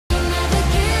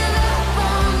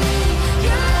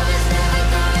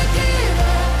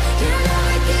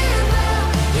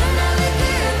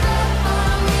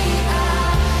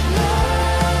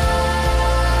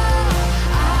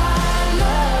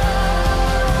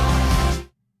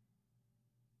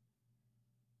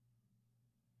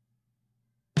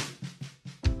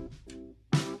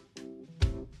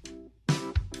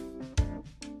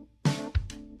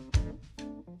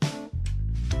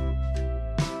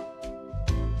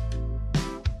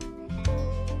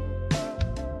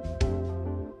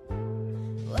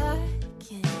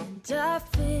first I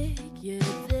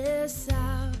figured this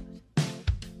out.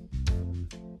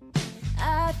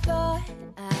 I thought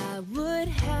I would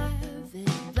have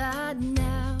it by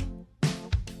now.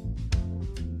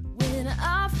 When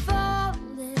I fall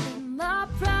in my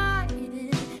pride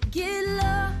and get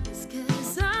lost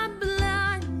 'cause I'm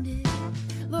blinded,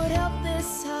 Lord, help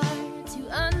this heart to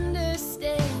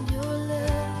understand your love.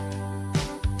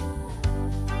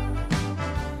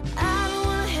 I don't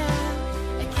wanna have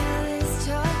a calloused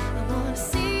heart. I wanna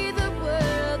see the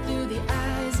world through the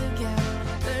eyes of God.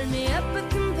 Burn me up with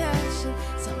compassion,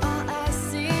 so all I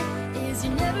see is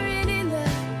your never-ending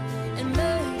love and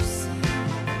mercy.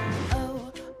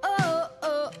 Oh, oh,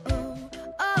 oh, oh,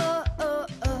 oh, oh,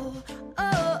 oh,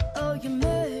 oh, oh, your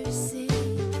mercy.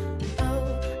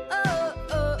 Oh, oh,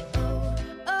 oh, oh,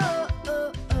 oh,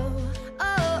 oh, oh,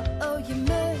 oh, oh, your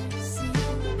mercy.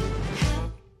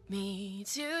 Help me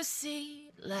to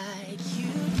see like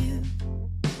you do.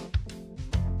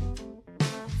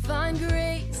 Find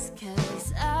grace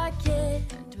 'cause I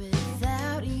can't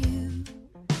without you.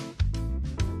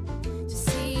 To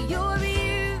see your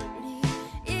beauty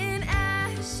in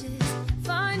ashes,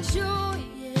 find joy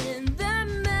in the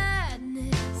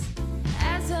madness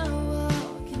as I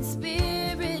walk in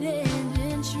spirit and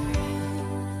in truth.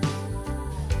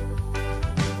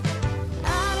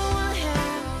 I don't wanna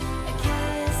have a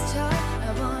calloused heart.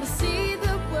 I wanna see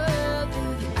the world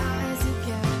through the eyes of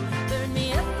God. Burn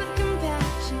me up with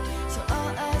compassion, so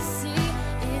all I see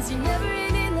is your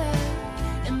never-ending love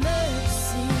and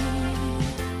mercy.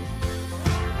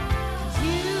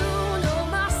 You know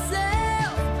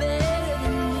myself better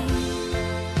than me,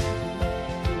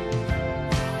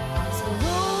 so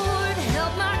Lord,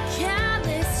 help my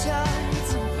calloused heart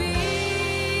to be.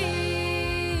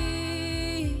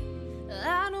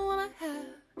 I don't wanna have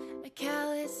a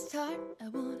calloused heart. I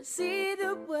wanna see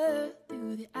the world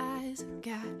through the eyes of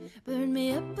God. Burn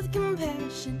me up with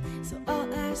compassion, so all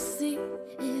I see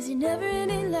is your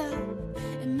never-ending love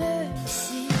and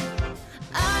mercy.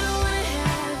 I don't wanna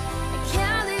have a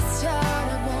calloused heart.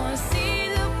 I wanna see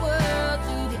the world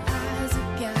through the eyes of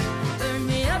God. Burn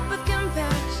me up with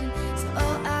compassion, so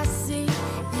all I see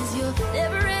is your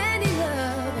never-ending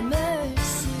love and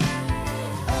mercy.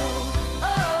 Oh,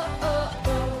 oh, oh,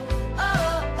 oh, oh,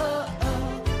 oh, oh,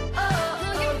 oh,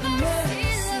 oh, your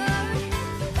mercy.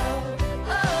 Oh,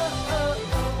 oh, oh,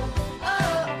 oh,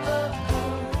 oh,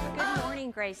 oh. Good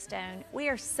morning, Greystone. We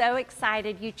are so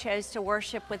excited you chose to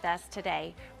worship with us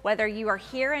today. Whether you are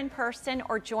here in person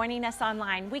or joining us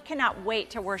online, we cannot wait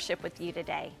to worship with you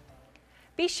today.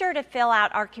 Be sure to fill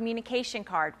out our communication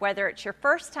card, whether it's your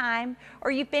first time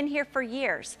or you've been here for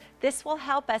years. This will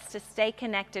help us to stay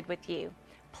connected with you.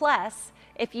 Plus,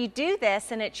 if you do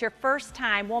this and it's your first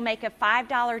time, we'll make a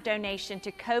 $5 donation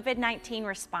to COVID-19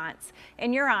 response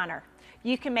in your honor.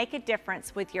 You can make a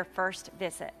difference with your first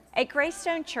visit. At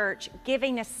Greystone Church,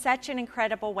 giving is such an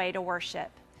incredible way to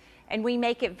worship, and we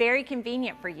make it very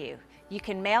convenient for you. You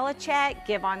can mail a check,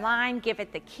 give online, give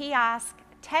at the kiosk,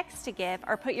 text to give,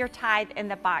 or put your tithe in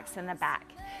the box in the back.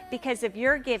 Because of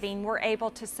your giving, we're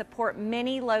able to support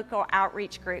many local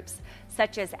outreach groups,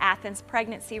 such as Athens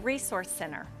Pregnancy Resource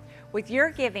Center. With your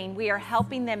giving, we are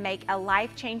helping them make a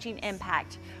life-changing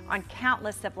impact on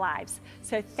countless of lives.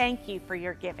 So thank you for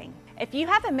your giving. If you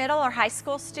have a middle or high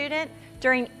school student,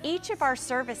 during each of our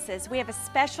services, we have a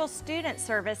special student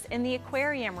service in the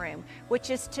aquarium room, which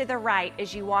is to the right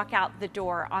as you walk out the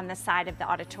door on the side of the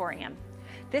auditorium.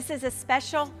 This is a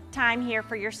special time here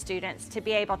for your students to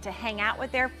be able to hang out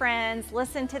with their friends,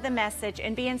 listen to the message,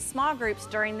 and be in small groups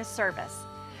during the service.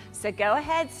 So go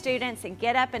ahead, students, and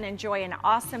get up and enjoy an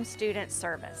awesome student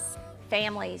service.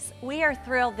 Families, we are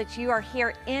thrilled that you are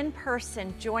here in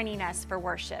person joining us for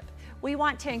worship. We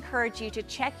want to encourage you to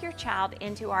check your child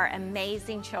into our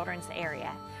amazing children's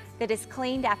area that is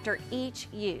cleaned after each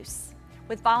use,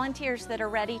 with volunteers that are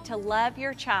ready to love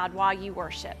your child while you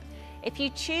worship. If you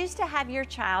choose to have your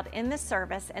child in the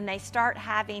service and they start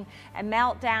having a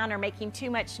meltdown or making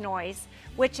too much noise,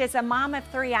 which as a mom of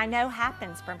 3 I know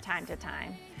happens from time to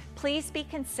time, please be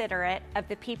considerate of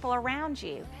the people around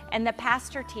you and the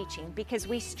pastor teaching, because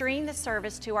we stream the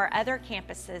service to our other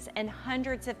campuses and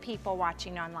hundreds of people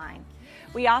watching online.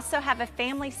 We also have a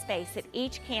family space at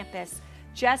each campus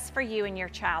just for you and your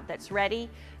child that's ready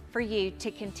for you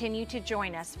to continue to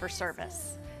join us for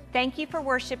service. Thank you for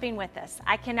worshiping with us.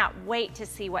 I cannot wait to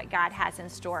see what God has in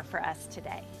store for us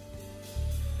today.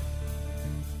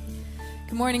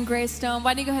 Good morning, Greystone.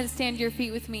 Why don't you go ahead and stand to your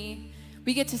feet with me?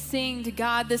 We get to sing to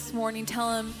God this morning,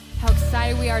 tell Him how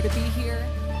excited we are to be here.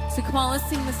 So come on, let's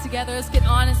sing this together. Let's get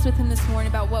honest with Him this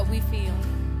morning about what we feel.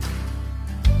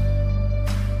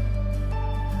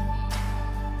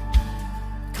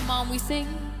 on, we sing.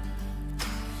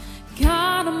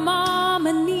 God, I'm on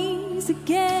my knees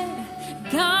again.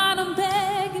 God, I'm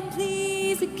begging,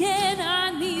 please again.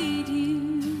 I need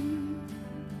you.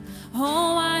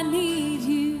 Oh, I need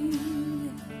you.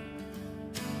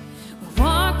 We're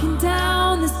walking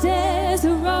down this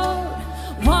desert road.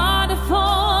 Water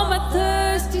for my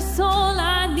thirsty soul.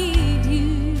 I need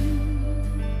you.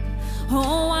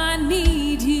 Oh, I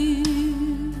need you.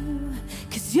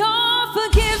 'Cause your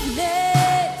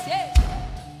forgiveness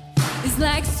is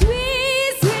like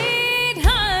sweet, sweet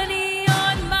honey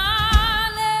on my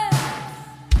lips.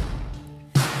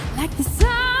 Like the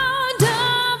sound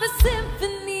of a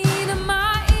symphony to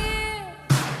my ear.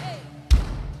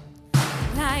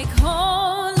 Like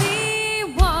holy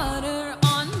water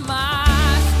on my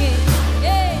skin.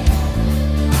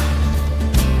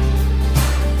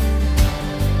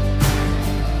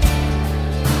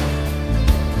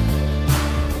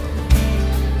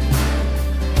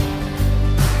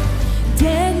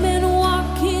 Dead men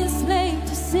walking slave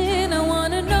to sin. I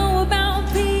wanna know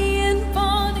about being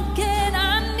born again. I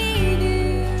need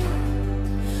you.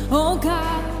 Oh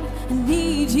God, I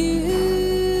need you.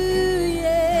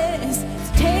 Yes,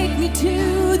 take me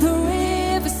to the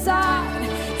riverside.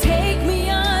 Take me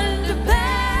under,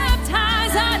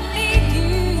 baptize. I need you.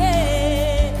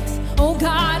 Yes, oh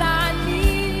God, I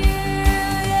need you.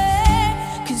 Yeah,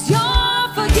 'cause your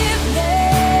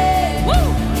forgiveness, woo,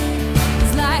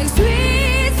 it's like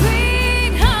sweet,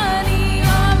 sweet honey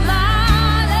on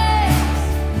my lips.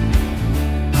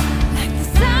 Like the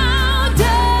sound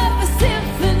of a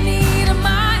symphony to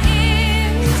my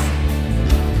ears.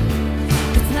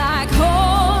 It's like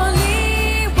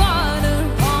holy water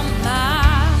on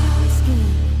my skin.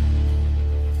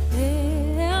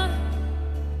 Yeah,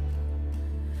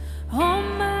 on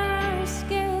my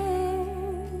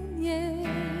skin.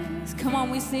 Yes, come on,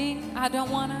 we sing. I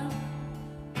don't wanna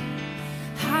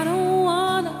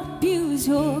abuse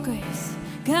your grace.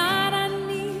 God, I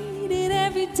need it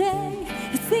every day.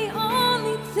 It's the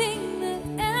only thing that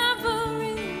ever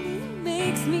really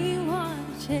makes me want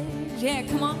to change. Yeah,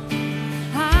 come on.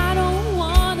 I don't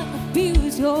want to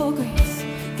abuse your grace.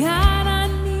 God, I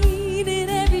need it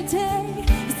every day.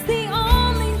 It's the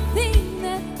only thing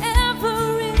that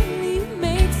ever really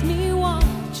makes me want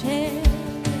to change.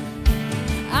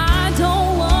 I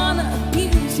don't want to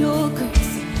abuse your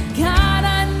grace. God,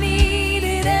 I need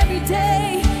it every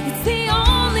day. It's the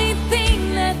only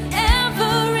thing that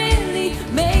ever really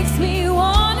makes me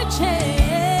want to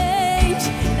change.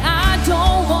 I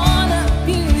don't want to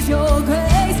abuse your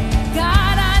grace.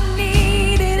 God, I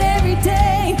need it every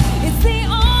day. It's the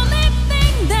only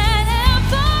thing that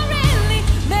ever really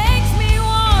makes me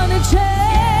want to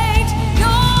change.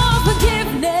 Your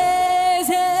forgiveness,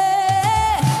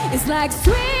 yeah, it's like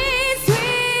sweet,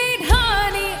 sweet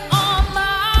honey on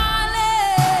my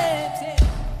lips.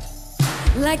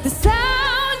 Yeah. Like the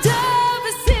sound of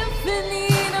a symphony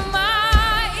to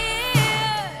my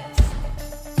ears.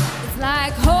 It's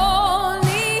like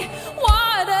holy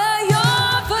water, your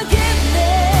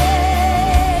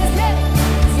forgiveness.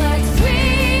 Yeah. It's like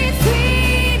sweet,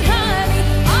 sweet honey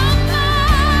on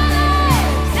my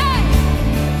lips. Yeah.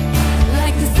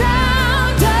 Like the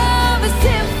sound of a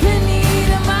symphony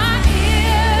to my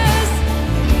ears.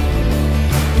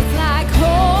 It's like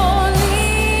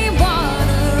holy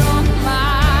water on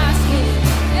my skin.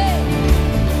 Hey.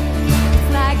 It's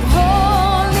like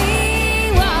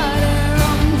holy water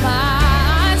on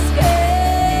my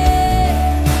skin.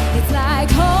 It's like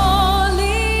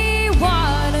holy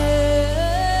water.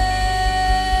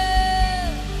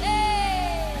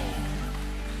 Hey.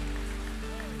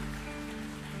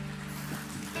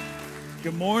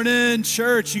 Good morning,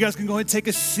 church. You guys can go ahead and take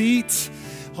a seat.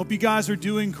 Hope you guys are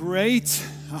doing great.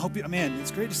 I hope you, man,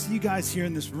 it's great to see you guys here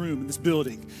in this room, in this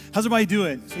building. How's everybody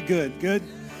doing? Say good, good,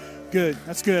 good.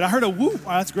 That's good. I heard a whoop. Oh,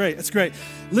 that's great. That's great.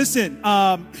 Listen,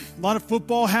 a lot of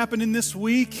football happening this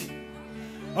week.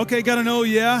 Okay, got to know,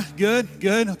 yeah, good,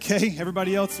 good. Okay,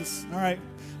 everybody else is, all right.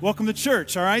 Welcome to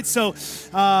church, all right? So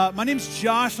my name's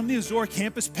Josh. I'm the Azor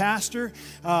campus pastor.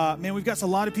 Man, we've got a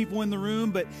lot of people in the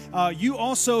room, but you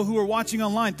also who are watching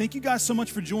online, thank you guys so much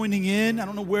for joining in. I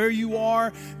don't know where you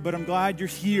are, but I'm glad you're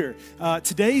here.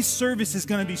 Today's service is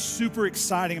going to be super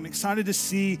exciting. I'm excited to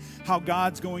see how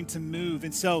God's going to move.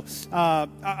 And so I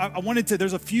wanted to,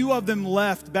 there's a few of them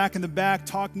left back in the back,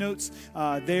 talk notes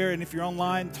there. And if you're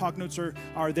online, talk notes are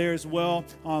there as well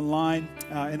online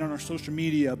and on our social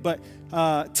media. But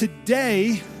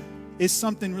today is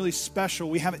something really special.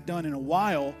 We haven't done in a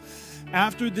while.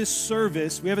 after this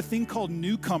service, we have a thing called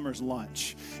Newcomers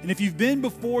Lunch. And if you've been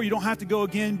before, you don't have to go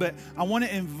again, but I want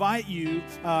to invite you,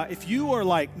 if you are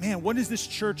like, man, what is this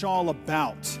church all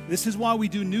about? This is why we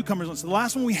do Newcomers Lunch. So the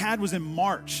last one we had was in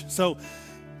March. So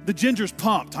the ginger's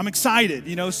pumped. I'm excited,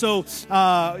 So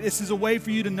this is a way for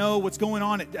you to know what's going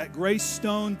on at Grace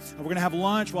Stone. We're going to have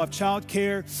lunch. We'll have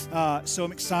childcare. So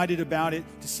I'm excited about it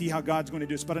to see how God's going to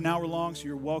do it. It's about an hour long, so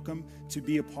you're welcome to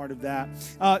be a part of that.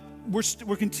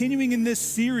 We're continuing in this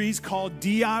series called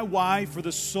DIY for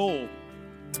the Soul.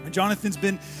 Jonathan's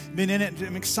been in it.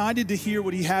 I'm excited to hear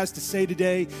what he has to say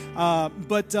today.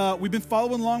 But we've been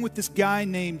following along with this guy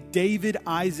named David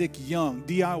Isaac Young,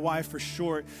 DIY for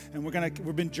short, and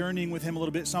we've been journeying with him a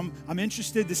little bit. So I'm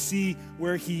interested to see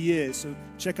where he is. So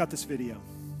check out this video.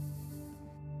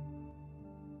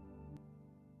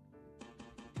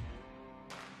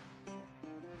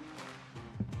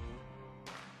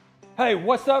 Hey,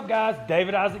 what's up, guys?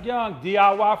 David Isaac Young,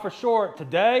 DIY for short.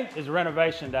 Today is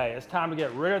renovation day. It's time to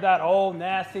get rid of that old,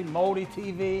 nasty, moldy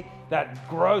TV, that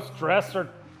gross dresser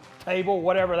table,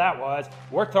 whatever that was.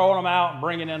 We're throwing them out and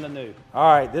bringing in the new.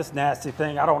 All right, this nasty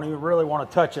thing, I don't even really want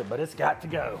to touch it, but it's got to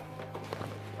go.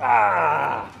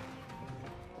 Ah!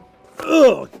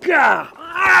 Ugh, God!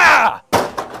 Ah!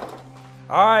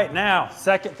 All right, now,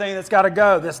 second thing that's got to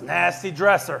go, this nasty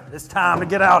dresser. It's time to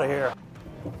get out of here.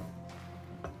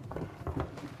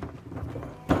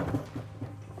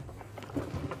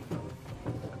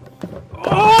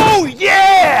 Oh,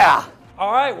 yeah!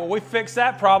 All right, well, we fixed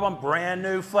that problem. Brand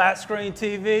new flat screen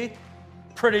TV,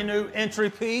 pretty new entry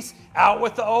piece, out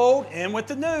with the old, in with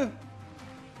the new.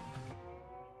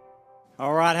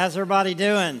 All right, how's everybody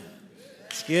doing?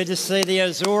 It's good to see the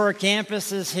Ozora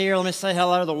campus is here. Let me say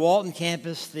hello to the Walton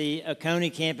campus, the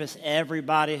Oconee campus,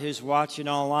 everybody who's watching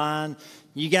online.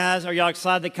 You guys, are y'all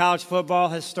excited that college football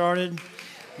has started?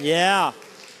 Yeah.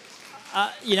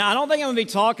 I don't think I'm going to be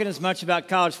talking as much about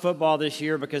college football this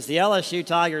year because the LSU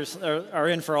Tigers are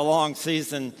in for a long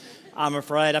season, I'm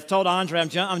afraid. I've told Andre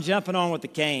I'm jumping on with the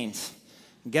Canes.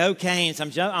 Go Canes.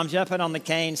 I'm jumping on the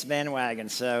Canes bandwagon.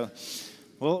 So,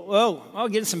 I'll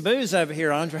get some booze over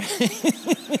here, Andre.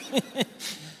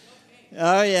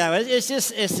 Oh, yeah.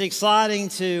 It's exciting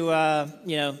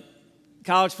to,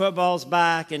 college football's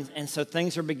back, and so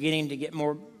things are beginning to get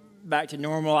more back to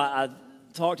normal. I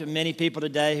talked to many people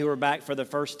today who are back for the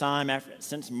first time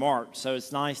since March, so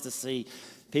it's nice to see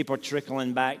people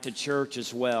trickling back to church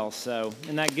as well. So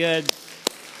isn't that good?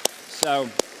 So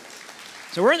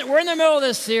we're in the middle of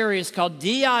this series called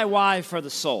DIY for the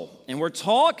Soul, and we're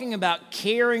talking about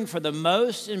caring for the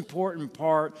most important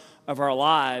part of our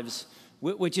lives,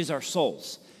 which is our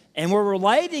souls. And we're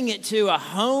relating it to a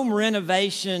home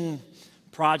renovation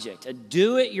project, a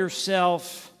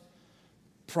do-it-yourself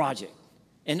project.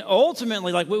 And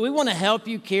ultimately, we want to help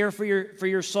you care for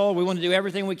your soul. We want to do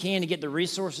everything we can to get the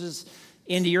resources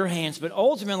into your hands. But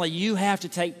ultimately, you have to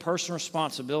take personal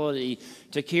responsibility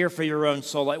to care for your own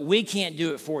soul. We can't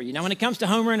do it for you. Now, when it comes to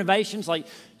home renovations,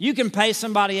 you can pay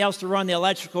somebody else to run the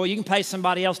electrical. You can pay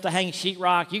somebody else to hang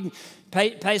sheetrock. You can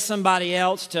pay somebody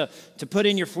else to put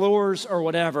in your floors or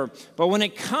whatever. But when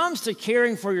it comes to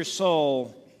caring for your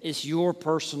soul, it's your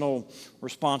personal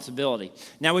responsibility.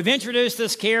 Now, we've introduced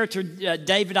this character,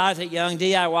 David Isaac Young,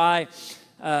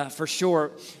 DIY for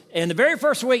short. And the very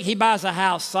first week, he buys a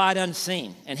house sight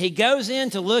unseen. And he goes in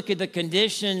to look at the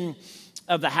condition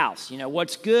of the house.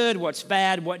 What's good, what's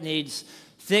bad, what needs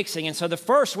fixing. And so the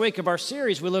first week of our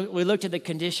series, we looked at the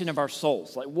condition of our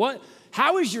souls.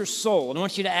 How is your soul? And I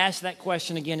want you to ask that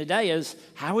question again today is,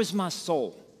 how is my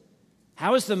soul?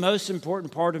 How is the most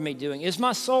important part of me doing? Is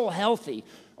my soul healthy?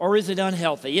 Or is it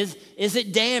unhealthy? Is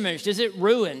it damaged? Is it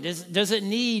ruined? Does it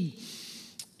need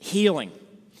healing?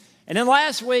 And then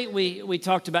last week, we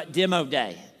talked about demo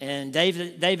day. And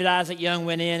David Isaac Young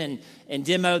went in and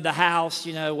demoed the house,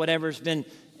 whatever's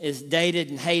is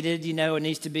dated and hated, it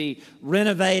needs to be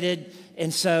renovated.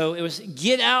 And so it was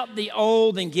get out the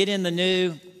old and get in the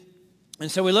new. And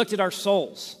so we looked at our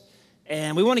souls.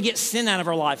 And we want to get sin out of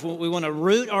our life. We want to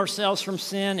root ourselves from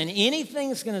sin and anything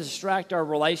that's going to distract our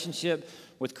relationship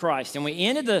with Christ. And we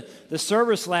ended the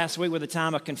service last week with a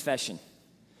time of confession.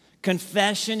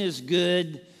 Confession is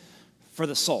good for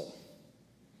the soul.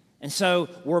 And so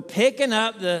we're picking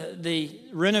up the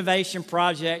renovation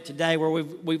project today where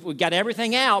we've got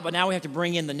everything out, but now we have to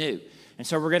bring in the new. And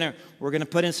so we're gonna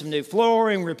put in some new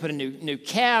flooring, we're gonna put in new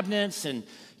cabinets and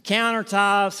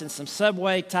countertops and some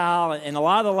subway tile. And a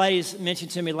lot of the ladies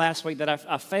mentioned to me last week that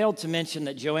I failed to mention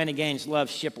that Joanna Gaines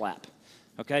loves shiplap.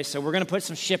 Okay, so we're going to put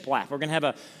some shiplap. We're going to have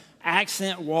an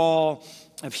accent wall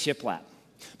of shiplap.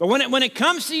 But when it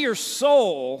comes to your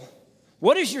soul,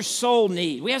 What does your soul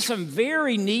need? We have some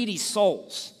very needy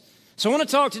souls. So I want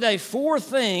to talk today 4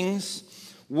 things.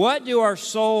 What do our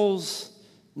souls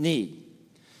need?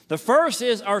 The first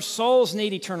is our souls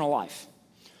need eternal life.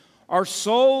 Our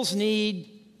souls need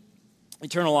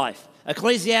eternal life.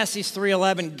 Ecclesiastes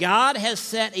 3:11, God has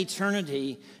set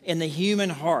eternity in the human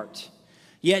heart,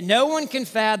 yet no one can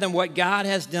fathom what God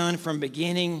has done from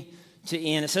beginning to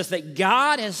end. It says that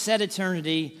God has set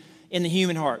eternity in the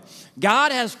human heart.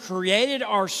 God has created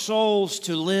our souls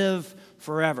to live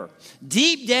forever.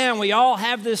 Deep down, we all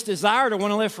have this desire to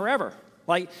want to live forever.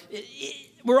 Like,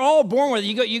 we're all born with it.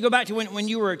 You go back to when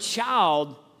you were a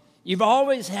child, you've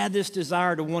always had this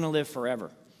desire to want to live forever.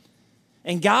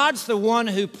 And God's the one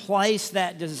who placed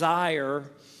that desire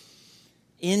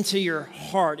into your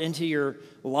heart, into your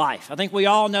life. I think we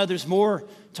all know there's more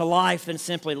to life than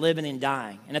simply living and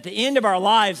dying. And at the end of our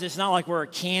lives, it's not like we're a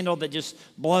candle that just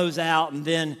blows out and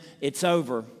then it's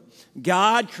over.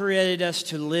 God created us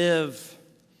to live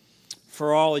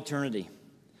for all eternity.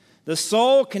 The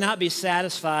soul cannot be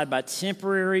satisfied by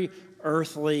temporary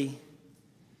earthly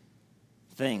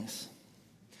things.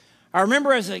 I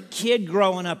remember as a kid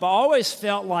growing up, I always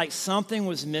felt like something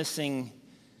was missing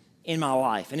in my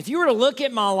life. And if you were to look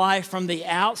at my life from the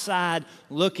outside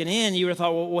looking in, you would have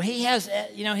thought, well, he has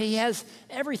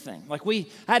everything. Like I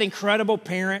had incredible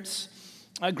parents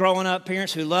growing up,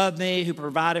 parents who loved me, who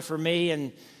provided for me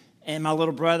and my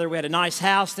little brother. We had a nice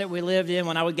house that we lived in.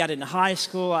 When I got into high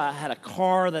school, I had a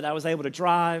car that I was able to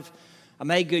drive. I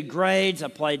made good grades. I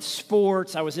played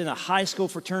sports. I was in a high school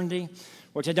fraternity,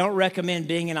 which I don't recommend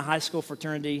being in a high school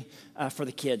fraternity for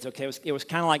the kids, okay? It was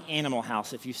kind of like Animal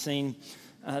House, if you've seen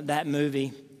that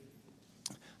movie.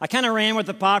 I kind of ran with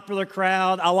the popular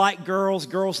crowd. I like girls.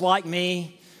 Girls like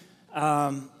me.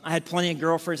 I had plenty of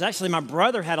girlfriends. Actually, my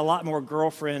brother had a lot more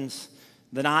girlfriends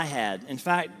than I had. In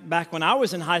fact, back when I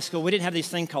was in high school, we didn't have these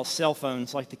things called cell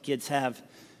phones like the kids have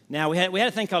now. We had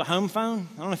a thing called a home phone.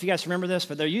 I don't know if you guys remember this,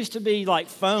 but there used to be like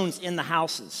phones in the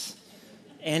houses.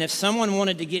 And if someone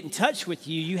wanted to get in touch with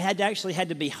you, you had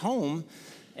to be home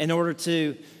in order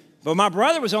to. But my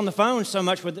brother was on the phone so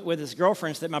much with his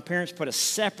girlfriends that my parents put a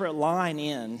separate line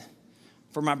in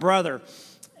for my brother.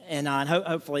 And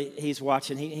hopefully he's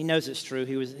watching. He knows it's true.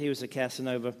 He was a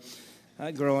Casanova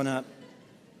growing up.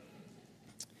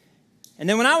 And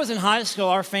then when I was in high school,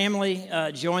 our family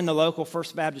joined the local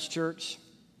First Baptist Church,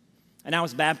 and I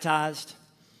was baptized.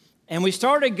 And we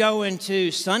started going to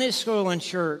Sunday school and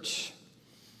church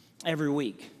every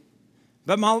week.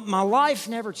 But my life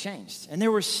never changed, and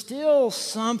there was still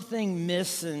something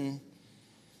missing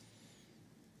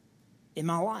in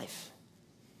my life.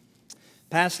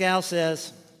 Pascal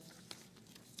says,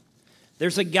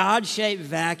 there's a God-shaped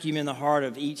vacuum in the heart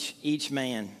of each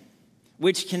man,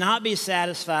 which cannot be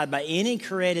satisfied by any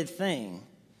created thing,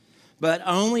 but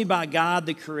only by God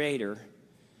the Creator,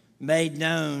 made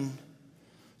known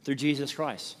through Jesus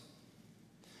Christ.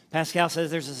 Pascal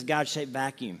says there's this God-shaped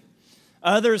vacuum.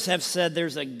 Others have said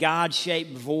there's a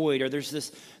God-shaped void, or there's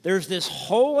this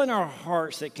hole in our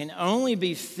hearts that can only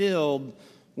be filled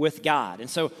with God. And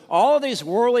so all of these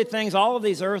worldly things, all of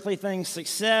these earthly things,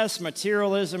 success,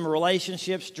 materialism,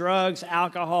 relationships, drugs,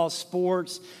 alcohol,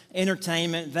 sports,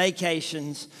 entertainment,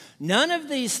 vacations, none of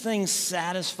these things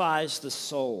satisfies the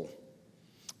soul.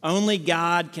 Only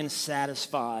God can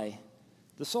satisfy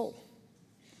the soul.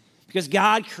 Because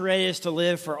God created us to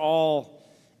live for all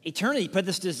eternity. He put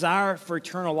this desire for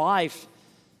eternal life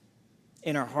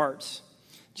in our hearts.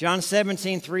 John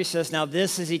 17:3 says, now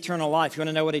this is eternal life. You want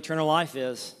to know what eternal life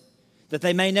is? That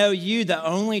they may know you, the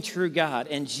only true God,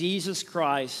 and Jesus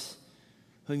Christ,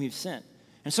 whom you've sent.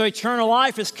 And so eternal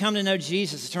life is come to know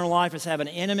Jesus. Eternal life is have an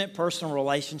intimate personal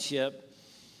relationship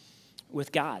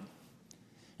with God.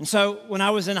 And so when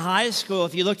I was in high school,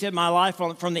 if you looked at my life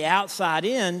from the outside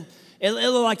in, it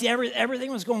looked like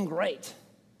everything was going great.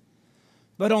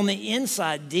 But on the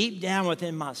inside, deep down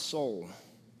within my soul,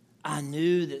 I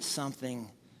knew that something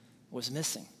was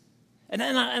missing. And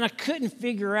I couldn't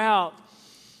figure out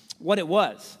what it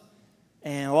was.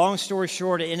 And long story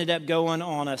short, I ended up going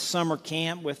on a summer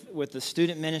camp with the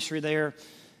student ministry there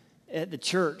at the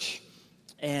church.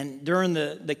 And during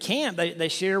the camp, they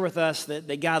share with us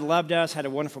that God loved us, had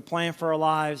a wonderful plan for our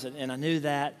lives, and I knew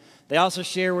that. They also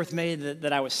share with me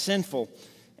that I was sinful.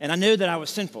 And I knew that I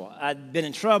was sinful. I'd been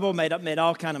in trouble, made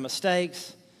all kind of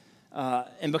mistakes.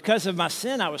 And because of my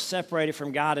sin, I was separated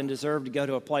from God and deserved to go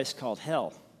to a place called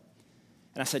hell.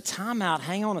 And I said, time out,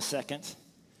 hang on a second.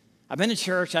 I've been to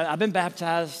church, I've been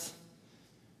baptized.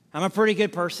 I'm a pretty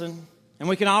good person. And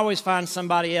we can always find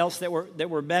somebody else that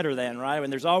we're better than, right? I mean,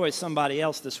 there's always somebody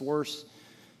else that's worse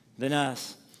than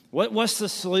us. What's the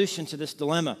solution to this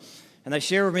dilemma? And they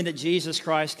shared with me that Jesus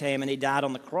Christ came and he died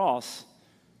on the cross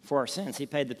for our sins. He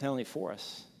paid the penalty for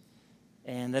us.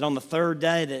 And that on the third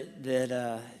day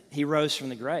that he rose from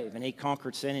the grave, and he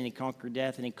conquered sin, and he conquered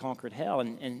death, and he conquered hell.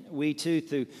 And we too,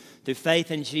 through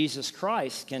faith in Jesus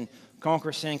Christ, can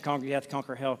conquer sin, conquer death,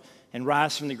 conquer hell, and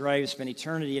rise from the grave, spend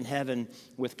eternity in heaven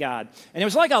with God. And it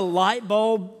was like a light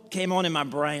bulb came on in my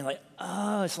brain, like,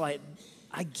 oh, it's like,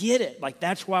 I get it. Like,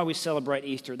 that's why we celebrate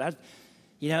Easter.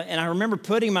 And I remember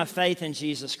putting my faith in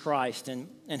Jesus Christ,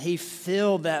 and he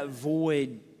filled that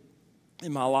void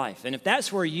in my life. And if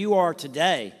that's where you are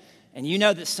today, and you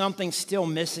know that something's still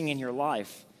missing in your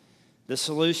life, the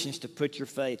solution is to put your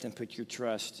faith and put your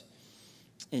trust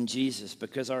in Jesus,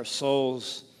 because our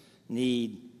souls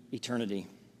need eternity.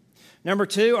 Number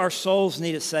two, our souls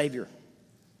need a Savior.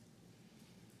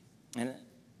 And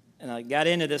I got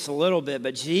into this a little bit,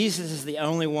 but Jesus is the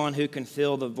only one who can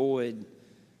fill the void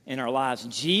in our lives.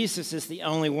 Jesus is the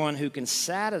only one who can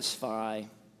satisfy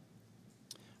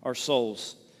our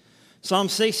souls. Psalm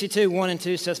 62, 1 and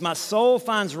 2 says, "My soul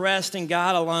finds rest in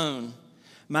God alone.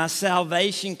 My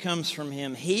salvation comes from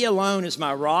him. He alone is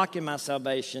my rock and my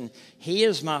salvation. He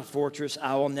is my fortress.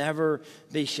 I will never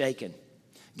be shaken."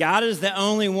 God is the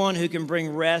only one who can bring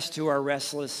rest to our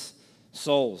restless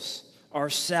souls. Our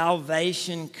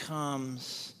salvation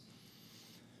comes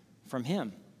from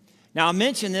him. Now, I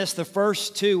mentioned this the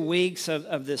first 2 weeks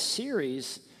of this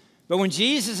series, but when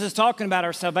Jesus is talking about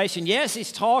our salvation, yes,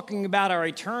 he's talking about our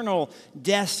eternal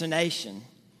destination.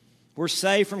 We're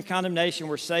saved from condemnation.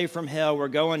 We're saved from hell. We're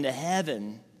going to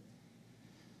heaven.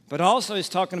 But also he's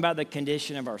talking about the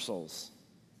condition of our souls.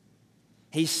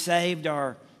 He saved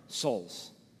our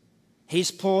souls. He's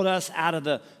pulled us out of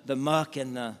the muck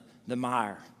and the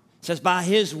mire. It says, by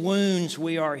his wounds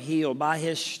we are healed. By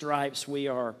his stripes we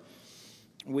are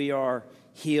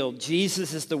healed.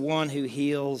 Jesus is the one who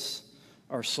heals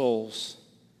our souls.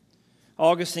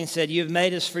 Augustine said, "You have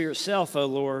made us for yourself, O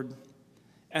Lord,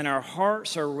 and our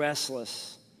hearts are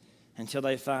restless until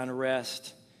they find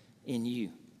rest in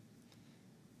you."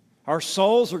 Our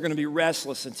souls are going to be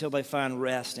restless until they find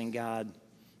rest in God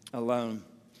alone.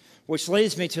 Which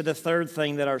leads me to the third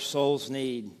thing that our souls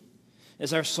need,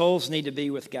 is our souls need to be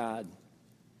with God.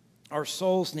 Our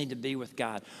souls need to be with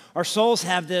God. Our souls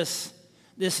have this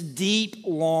deep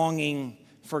longing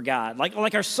for God.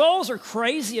 Like our souls are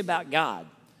crazy about God.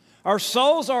 Our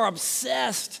souls are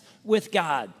obsessed with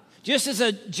God. Just as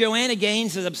Joanna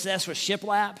Gaines is obsessed with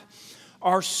shiplap,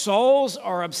 our souls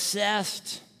are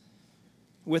obsessed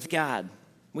with God.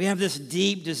 We have this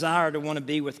deep desire to want to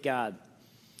be with God.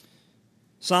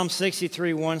 Psalm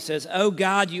 63:1 says, "O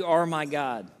God, you are my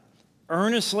God.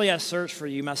 Earnestly I search for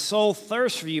you. My soul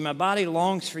thirsts for you. My body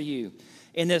longs for you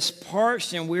in this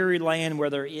parched and weary land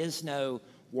where there is no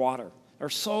water." Our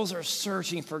souls are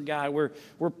searching for God.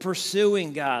 We're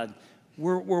pursuing God.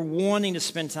 We're wanting to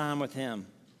spend time with him.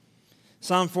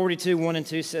 Psalm 42:1 and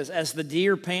 2 says, "As the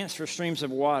deer pants for streams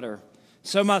of water,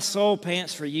 so my soul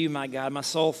pants for you, my God. My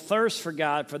soul thirsts for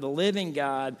God, for the living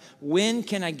God. When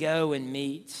can I go and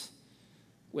meet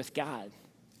with God?"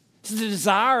 So the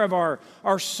desire of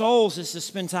our souls is to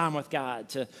spend time with God,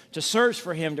 to search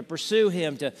for him, to pursue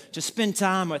him, to spend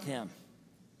time with him.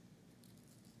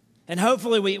 And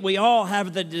hopefully we all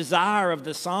have the desire of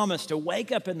the psalmist to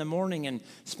wake up in the morning and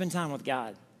spend time with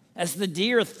God. As the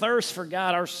deer thirsts for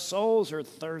God, our souls are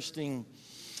thirsting.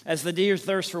 As the deer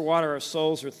thirsts for water, our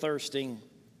souls are thirsting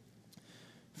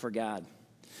for God.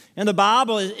 And the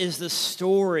Bible is the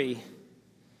story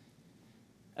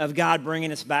of God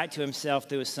bringing us back to himself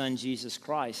through his son, Jesus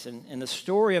Christ. And the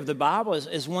story of the Bible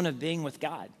is one of being with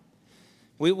God.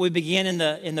 We begin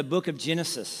in the book of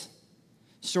Genesis,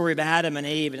 story of Adam and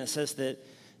Eve, and it says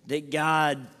that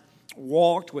God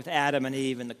walked with Adam and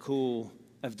Eve in the cool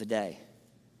of the day.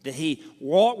 That he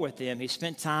walked with them, he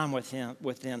spent time with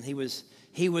them. He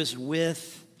was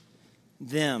with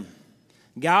them.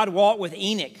 God walked with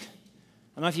Enoch.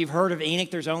 I don't know if you've heard of Enoch.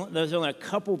 There's only a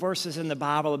couple verses in the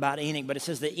Bible about Enoch, but it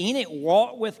says that Enoch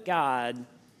walked with God,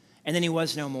 and then he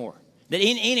was no more. That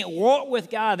Enoch walked with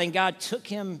God, then God took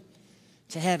him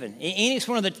to heaven. Enoch's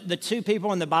one of the two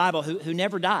people in the Bible who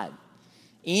never died.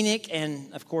 Enoch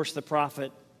and, of course, the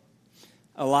prophet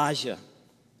Elijah.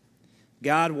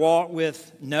 God walked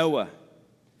with Noah.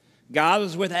 God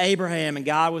was with Abraham, and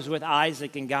God was with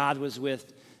Isaac, and God was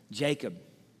with Jacob.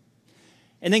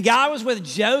 And then God was with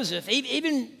Joseph.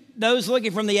 Even those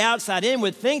looking from the outside in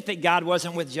would think that God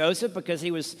wasn't with Joseph because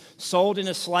he was sold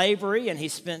into slavery and he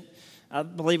spent, I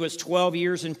believe it was 12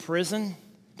 years in prison.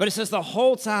 But it says the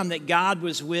whole time that God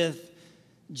was with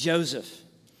Joseph.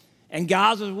 And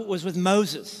God was with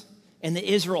Moses and the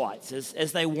Israelites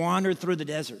as they wandered through the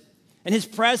desert. And his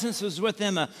presence was with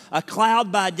them, a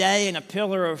cloud by day and a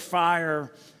pillar of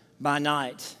fire by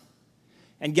night.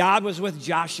 And God was with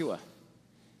Joshua.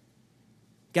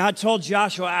 God told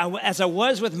Joshua, as I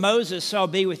was with Moses, so I'll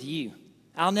be with you.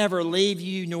 I'll never leave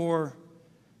you nor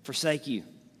forsake you.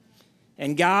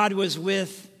 And God was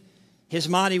with his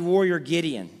mighty warrior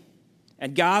Gideon.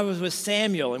 And God was with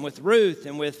Samuel and with Ruth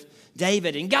and with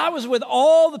David. And God was with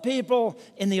all the people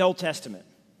in the Old Testament.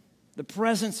 The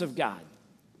presence of God.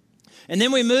 And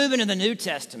then we move into the New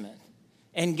Testament.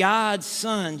 And God's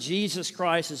Son, Jesus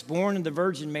Christ, is born of the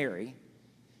Virgin Mary.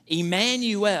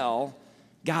 Emmanuel,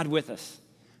 God with us.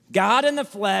 God in the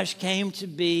flesh came to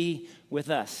be with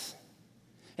us.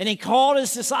 And he called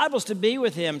his disciples to be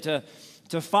with him, to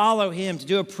follow him, to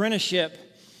do apprenticeship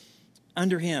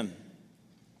under him.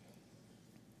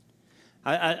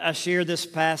 I shared this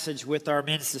passage with our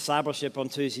men's discipleship on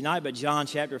Tuesday night, but John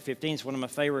chapter 15 is one of my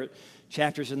favorite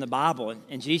chapters in the Bible.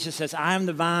 And Jesus says, I am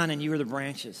the vine and you are the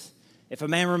branches. If a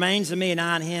man remains in me and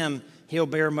I in him, he'll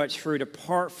bear much fruit.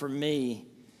 Apart from me,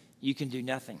 you can do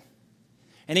nothing.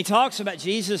 And he talks about,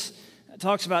 Jesus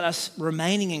talks about us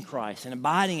remaining in Christ and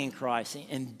abiding in Christ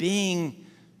and being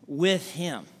with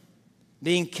him,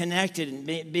 being connected and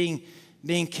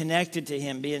being connected to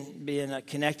him, being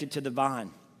connected to the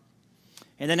vine.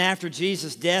 And then after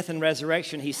Jesus' death and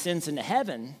resurrection, he sends into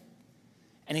heaven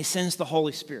and he sends the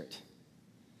Holy Spirit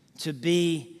to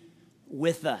be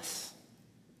with us.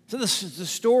 So the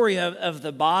story of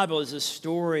the Bible is a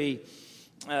story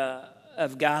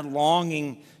of God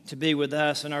longing to be with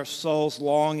us and our souls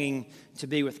longing to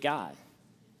be with God.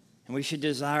 And we should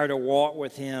desire to walk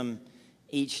with him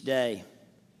each day.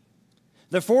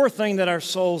 The fourth thing that our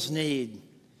souls need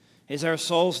is our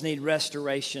souls need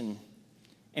restoration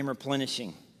and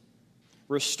replenishing.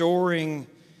 Restoring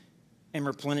and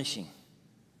replenishing.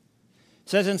 It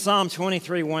says in Psalm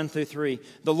 23, 1-3,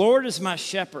 the Lord is my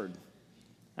shepherd,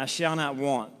 I shall not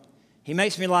want. He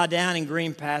makes me lie down in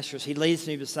green pastures. He leads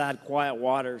me beside quiet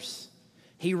waters.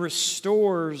 He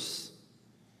restores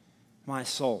my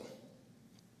soul.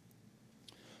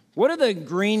 What are the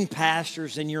green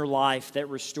pastures in your life that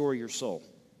restore your soul?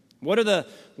 What are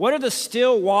the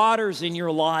still waters in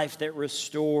your life that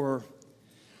restore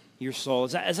your soul?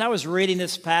 As I was reading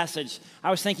this passage, I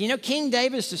was thinking, King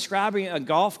David is describing a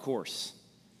golf course.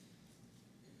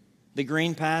 The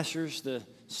green pastures, the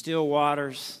still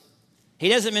waters. He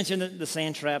doesn't mention the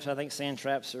sand traps. I think sand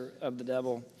traps are of the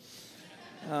devil.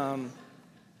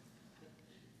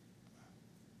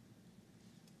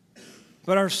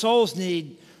 But our souls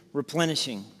need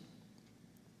replenishing.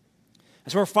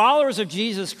 As we're followers of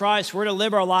Jesus Christ, we're to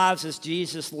live our lives as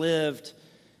Jesus lived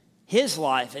his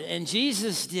life. And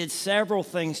Jesus did several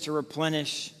things to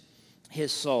replenish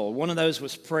his soul. One of those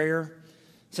was prayer.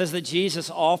 It says that Jesus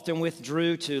often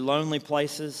withdrew to lonely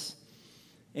places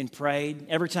and prayed.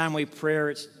 Every time we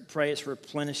pray, it's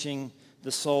replenishing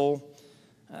the soul.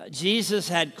 Jesus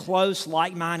had close,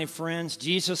 like-minded friends.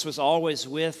 Jesus was always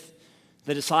with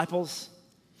the disciples.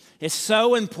 It's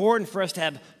so important for us to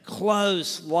have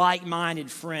close,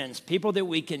 like-minded friends, people that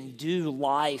we can do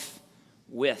life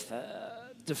with,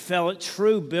 to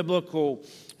true biblical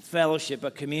fellowship, a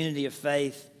community of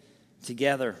faith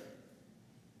together.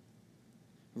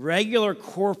 Regular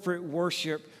corporate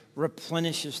worship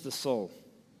replenishes the soul.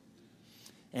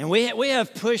 And we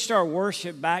have pushed our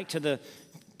worship back to the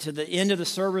end of the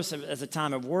service as a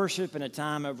time of worship and a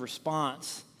time of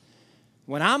response.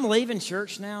 When I'm leaving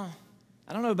church now,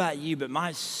 I don't know about you, but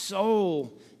my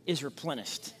soul is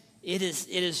replenished. It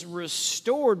is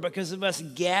restored because of us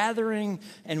gathering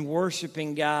and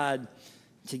worshiping God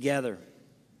together.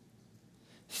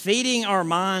 Feeding our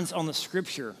minds on the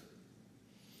Scripture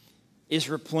is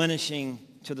replenishing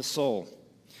to the soul.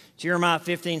 Jeremiah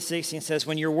 15:16 says,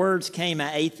 when your words came,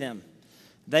 I ate them.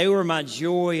 They were my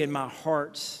joy and my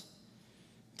heart's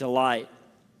delight.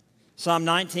 Psalm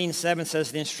 19:7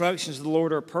 says, the instructions of the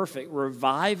Lord are perfect,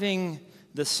 reviving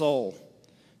the soul.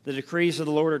 The decrees of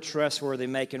the Lord are trustworthy,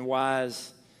 making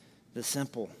wise the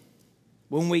simple.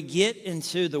 When we get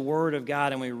into the Word of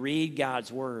God and we read God's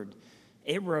Word,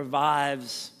 it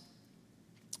revives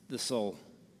the soul.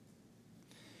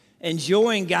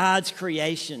 Enjoying God's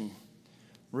creation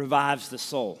revives the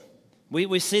soul.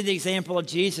 We see the example of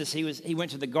Jesus. He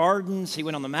went to the gardens, he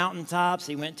went on the mountaintops,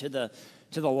 he went to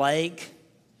the lake.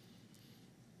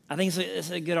 I think it's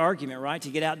a good argument, right? To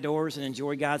get outdoors and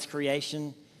enjoy God's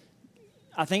creation.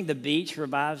 I think the beach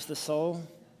revives the soul.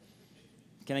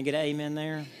 Can I get an amen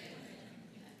there?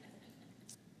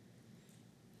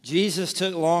 Jesus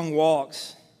took long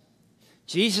walks.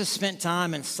 Jesus spent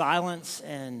time in silence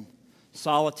and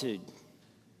solitude.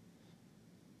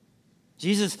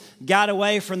 Jesus got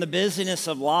away from the busyness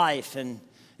of life, and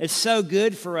it's so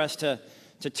good for us to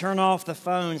turn off the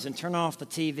phones and turn off the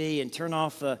TV and turn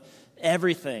off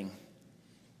everything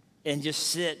and just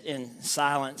sit in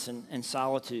silence and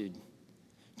solitude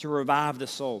to revive the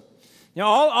soul. You know,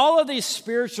 all of these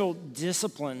spiritual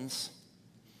disciplines,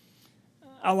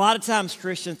 a lot of times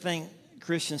Christians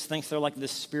think they're like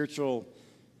this spiritual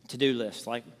to-do list.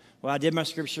 Like, well, I did my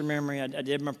scripture memory, I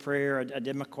did my prayer, I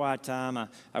did my quiet time,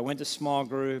 I went to small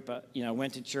group, I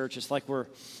went to church. It's like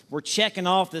we're checking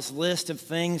off this list of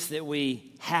things that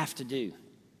we have to do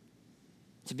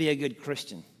to be a good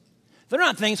Christian. They're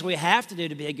not things we have to do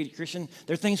to be a good Christian.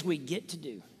 They're things we get to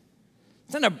do.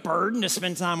 It's not a burden to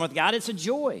spend time with God. It's a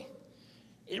joy.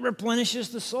 It replenishes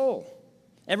the soul.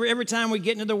 Every time we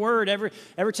get into the Word,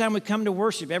 every time we come to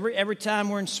worship, every time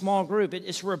we're in small group,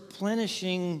 it's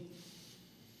replenishing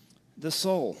the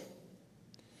soul.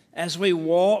 As we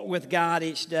walk with God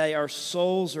each day, our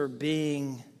souls are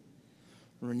being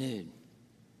renewed.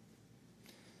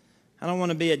 I don't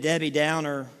want to be a Debbie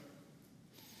Downer,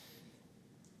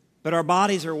 but our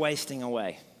bodies are wasting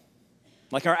away.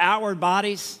 Like our outward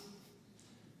bodies,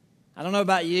 I don't know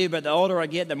about you, but the older I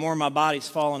get, the more my body's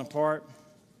falling apart.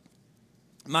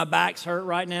 My back's hurt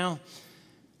right now.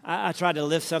 I tried to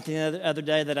lift something the other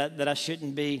day that I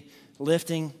shouldn't be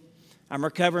lifting. I'm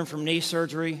recovering from knee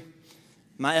surgery.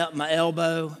 My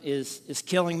elbow is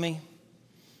killing me.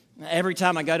 Every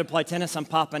time I go to play tennis, I'm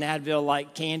popping Advil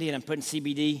like candy, and I'm putting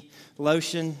CBD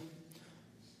lotion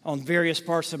on various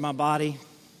parts of my body.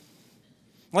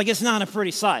 Like, it's not a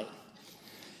pretty sight.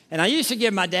 And I used to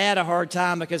give my dad a hard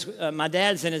time because my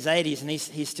dad's in his 80s and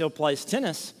he still plays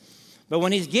tennis. But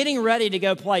when he's getting ready to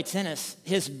go play tennis,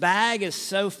 his bag is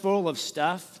so full of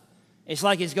stuff, it's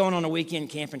like he's going on a weekend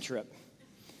camping trip.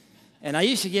 And I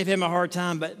used to give him a hard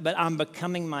time, but I'm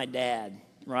becoming my dad,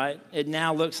 right? It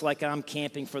now looks like I'm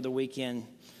camping for the weekend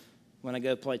when I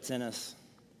go play tennis.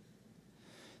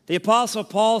 The Apostle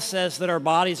Paul says that our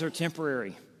bodies are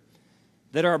temporary,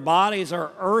 that our bodies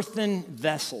are earthen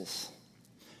vessels,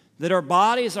 that our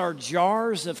bodies are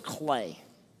jars of clay.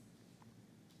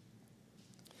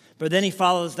 But then he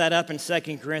follows that up in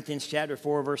 2 Corinthians chapter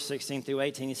 4, verse 16 through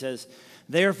 18. He says,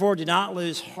 "Therefore do not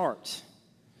lose heart.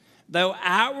 Though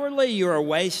outwardly you are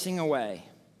wasting away,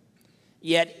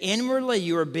 yet inwardly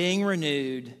you are being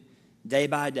renewed day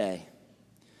by day.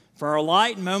 For our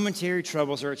light and momentary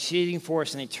troubles are achieving for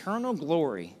us an eternal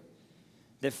glory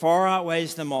that far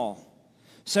outweighs them all.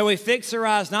 So we fix our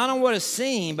eyes not on what is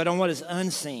seen, but on what is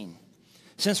unseen.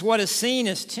 Since what is seen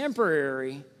is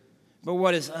temporary, but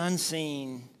what is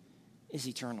unseen is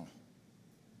eternal."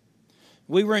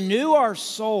 We renew our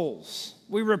souls.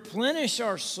 We replenish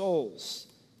our souls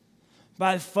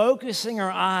by focusing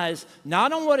our eyes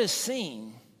not on what is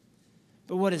seen,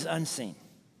 but what is unseen.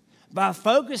 By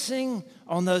focusing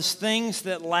on those things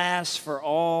that last for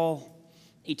all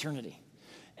eternity.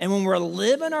 And when we're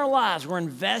living our lives, we're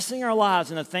investing our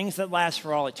lives in the things that last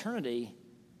for all eternity,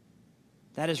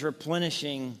 that is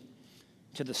replenishing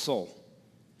to the soul.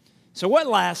 So what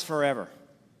lasts forever?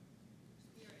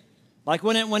 Like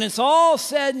when it's all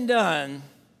said and done,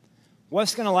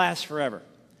 what's going to last forever?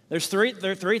 There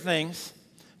are three things.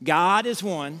 God is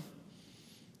one.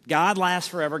 God lasts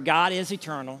forever. God is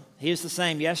eternal. He is the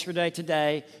same yesterday,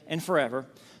 today, and forever.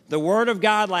 The Word of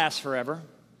God lasts forever.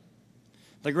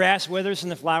 The grass withers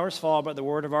and the flowers fall, but the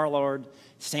word of our Lord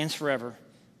stands forever,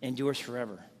 endures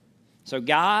forever. So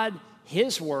God,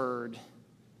 His Word,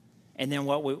 and then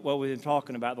what we've been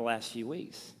talking about the last few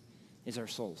weeks is our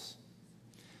souls.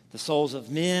 The souls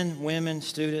of men, women,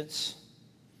 students,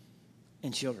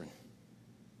 and children.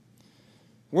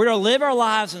 We're to live our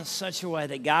lives in such a way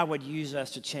that God would use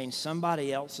us to change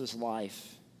somebody else's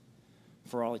life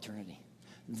for all eternity.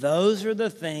 Those are the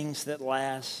things that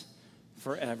last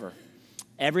forever.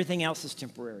 Everything else is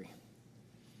temporary.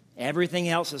 Everything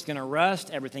else is going to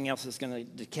rust. Everything else is going to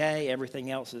decay.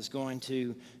 Everything else is going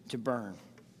to burn.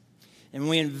 And when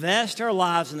we invest our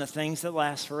lives in the things that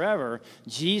last forever,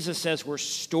 Jesus says we're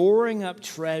storing up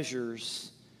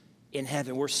treasures in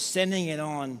heaven. We're sending it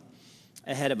on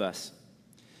ahead of us.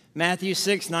 Matthew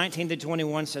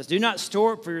 6:19-21 says, "Do not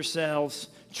store up for yourselves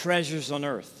treasures on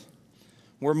earth,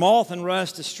 where moth and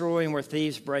rust destroy and where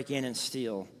thieves break in and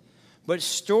steal. But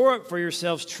store up for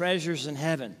yourselves treasures in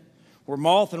heaven, where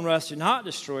moth and rust do not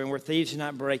destroy and where thieves do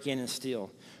not break in and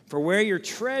steal. For where your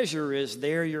treasure is,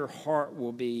 there your heart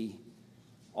will be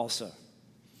also."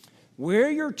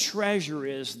 Where your treasure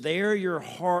is, there your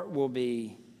heart will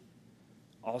be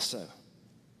also.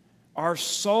 Our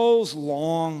souls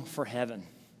long for heaven.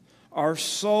 Our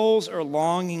souls are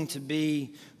longing to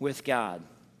be with God.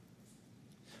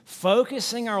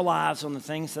 focusing our lives on the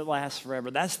things that last forever.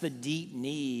 That's the deep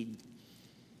need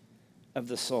of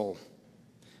the soul.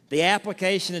 The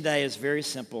application today is very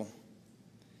simple.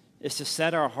 It's to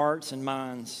set our hearts and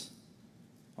minds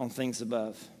on things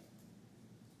above.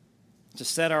 To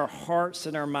set our hearts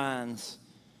and our minds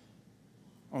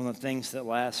on the things that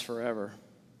last forever.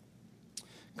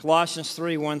 Colossians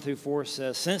 3:1-4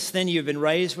 says, "Since then you have been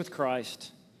raised with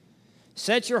Christ.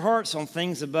 Set your hearts on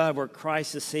things above where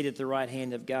Christ is seated at the right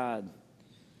hand of God.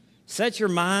 Set your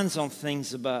minds on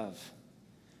things above,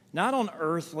 not on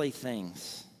earthly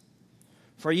things.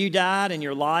 For you died and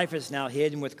your life is now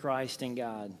hidden with Christ in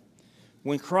God.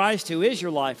 When Christ, who is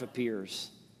your life, appears,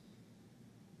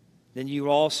 then you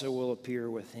also will appear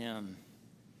with him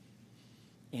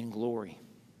in glory."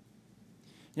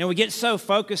 You know, we get so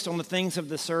focused on the things of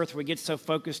this earth, we get so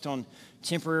focused on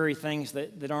temporary things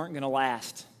that aren't going to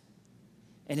last.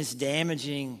 And it's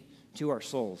damaging to our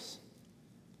souls.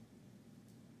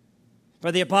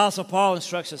 But the Apostle Paul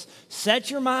instructs us, set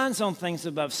your minds on things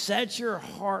above. Set your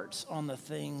hearts on the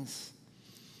things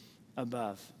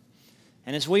above.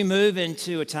 And as we move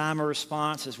into a time of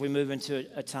response, as we move into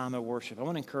a time of worship, I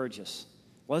want to encourage us.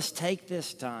 Let's take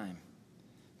this time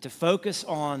to focus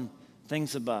on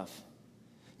things above.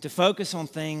 To focus on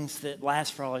things that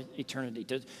last for all eternity,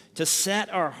 to set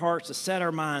our hearts, to set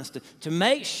our minds, to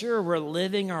make sure we're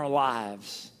living our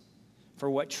lives for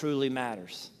what truly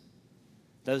matters.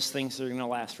 Those things that are going to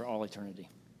last for all eternity.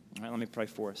 All right, let me pray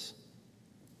for us.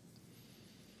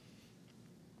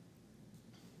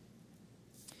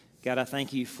 God, I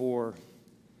thank you for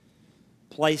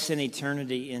placing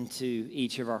eternity into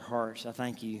each of our hearts. I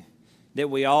thank you that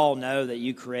we all know that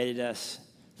you created us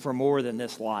for more than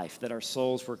this life, that our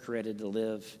souls were created to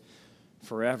live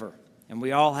forever. And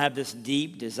we all have this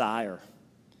deep desire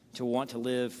to want to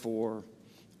live for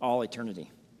all eternity.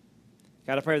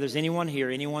 God, I pray if there's anyone here,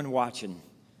 anyone watching,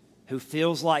 who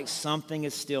feels like something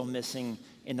is still missing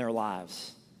in their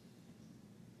lives,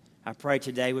 I pray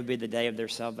today would be the day of their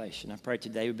salvation. I pray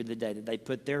today would be the day that they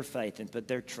put their faith and put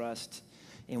their trust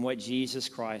in what Jesus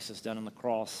Christ has done on the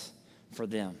cross for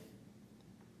them.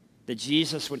 That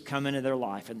Jesus would come into their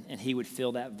life and he would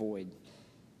fill that void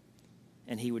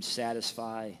and he would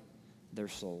satisfy their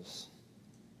souls.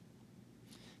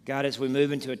 God, as we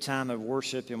move into a time of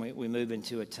worship and we move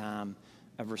into a time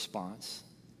of response,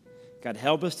 God,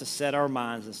 help us to set our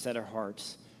minds and set our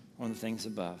hearts on the things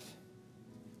above.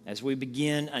 As we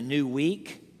begin a new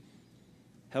week,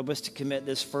 help us to commit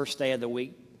this first day of the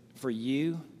week for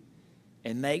you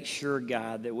and make sure,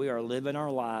 God, that we are living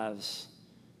our lives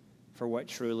for what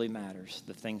truly matters,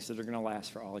 the things that are going to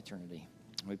last for all eternity.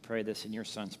 We pray this in your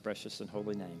Son's precious and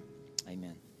holy name.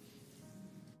 Amen.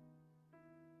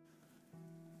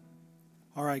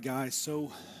 All right, guys.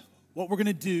 So what we're going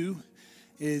to do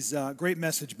is a great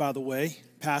message, by the way.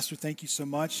 Pastor, thank you so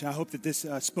much. I hope that this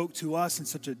spoke to us in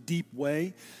such a deep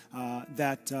way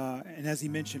and as he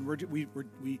mentioned,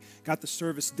 we got the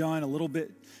service done a little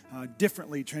bit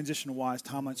differently, transitional-wise,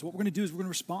 timeline. So what we're going to do is we're going to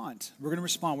respond. We're going to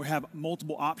respond. We have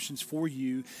multiple options for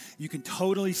you. You can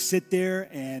totally sit there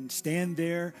and stand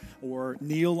there or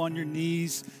kneel on your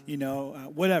knees,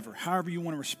 whatever, however you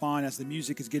want to respond as the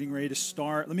music is getting ready to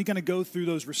start. Let me kind of go through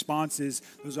those responses,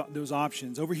 those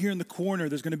options. Over here in the corner,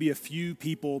 there's going to be a few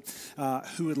people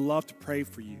who would love to pray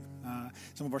for you.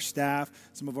 Some of our staff,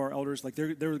 some of our elders,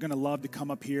 they're going to love to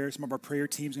come up here. Some of our prayer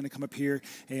team's going to come up here,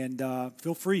 and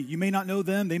feel free. You may not know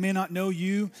them, they may not know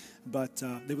you, but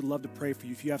they would love to pray for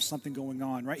you if you have something going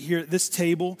on. Right here at this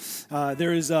table,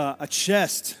 there is a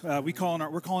chest. We're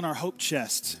calling our hope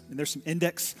chest, and there's some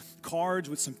index cards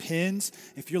with some pins.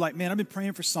 If you're like, man, I've been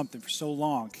praying for something for so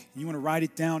long, you want to write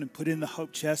it down and put it in the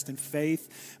hope chest in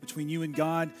faith between you and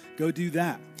God, go do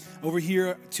that. Over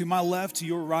here to my left, to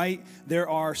your right, there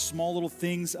are small little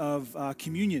things of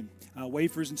communion,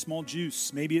 wafers and small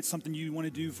juice. Maybe it's something you want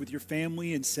to do with your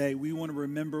family and say, we want to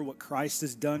remember what Christ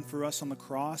has done for us on the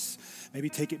cross. Maybe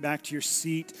take it back to your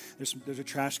seat. There's a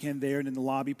trash can there, and in the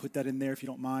lobby, put that in there if you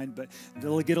don't mind. But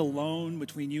they'll get a loan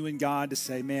between you and God to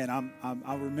say, man,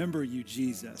 I'll remember you,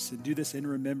 Jesus, and do this in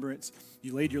remembrance.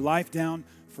 You laid your life down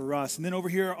for us. And then over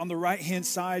here on the right-hand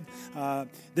side,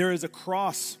 there is a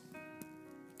cross.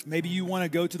 Maybe you want to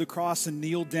go to the cross and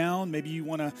kneel down. Maybe you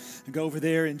want to go over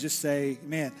there and just say,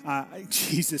 man,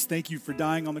 Jesus, thank you for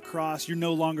dying on the cross. You're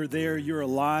no longer there. You're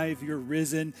alive. You're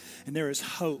risen. And there is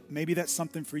hope. Maybe that's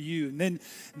something for you. And then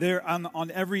there on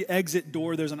every exit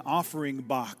door, there's an offering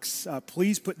box.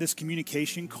 Please put this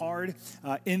communication card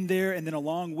in there. And then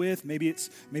along with, maybe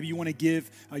you want to give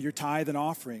your tithe and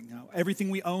offering. Everything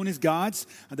we own is God's.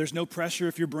 There's no pressure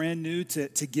if you're brand new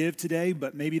to give today.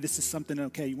 But maybe this is something,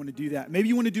 okay, you want to do that. Maybe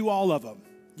you want to do all of them.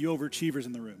 you overachievers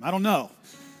in the room. I don't know.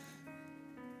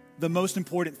 The most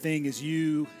important thing is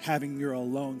you having your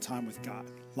alone time with God.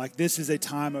 Like, this is a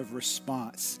time of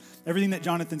response. Everything that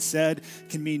Jonathan said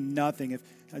can mean nothing if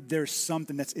there's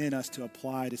something that's in us to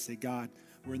apply to say, God,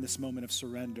 we're in this moment of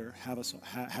surrender.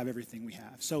 Have everything we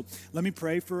have. So let me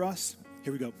pray for us.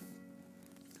 Here we go.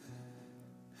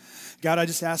 God, I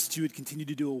just ask that you would continue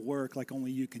to do a work like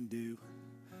only you can do.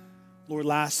 Lord,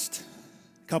 last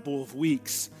couple of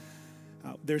weeks,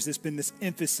 there's been this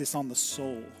emphasis on the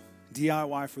soul,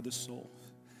 DIY for the soul.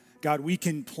 God, we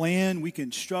can plan, we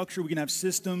can structure, we can have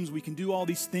systems, we can do all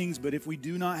these things, but if we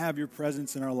do not have your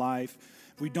presence in our life,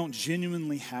 if we don't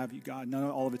genuinely have you, God,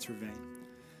 all of it's for vain.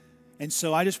 And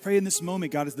so I just pray in this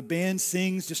moment, God, as the band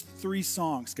sings just 3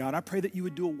 songs, God, I pray that you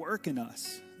would do a work in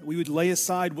us. We would lay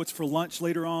aside what's for lunch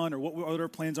later on or what other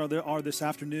plans are this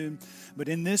afternoon. But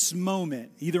in this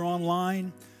moment, either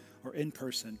online or in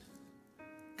person,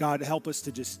 God, help us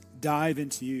to just dive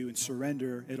into you and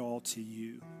surrender it all to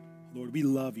you. Lord, we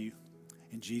love you.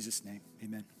 In Jesus' name,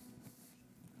 amen.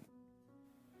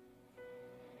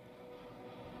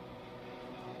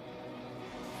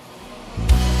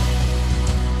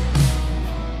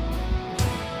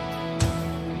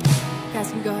 You guys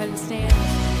can go ahead and stand.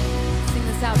 Sing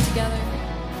this out together.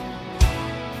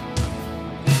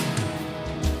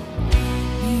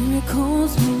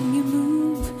 Miracles when you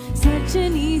move, such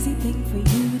an easy thing for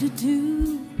you to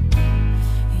do.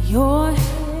 Your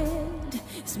head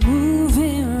is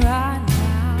moving right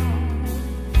now.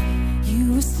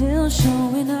 You are still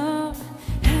showing up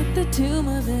at the tomb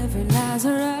of every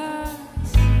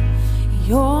Lazarus.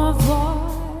 Your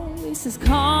voice is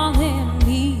calling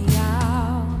me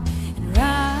out, and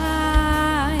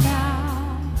right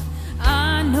now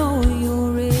I know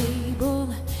you're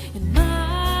able, and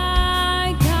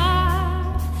my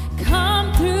God,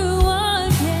 come through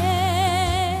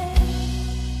again.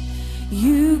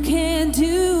 You can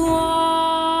do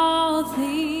all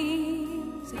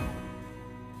things.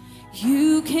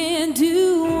 You can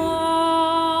do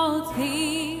all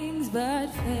things but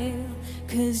fail,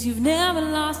 'cause you've never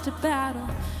lost a battle.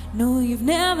 No, you've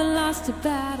never lost a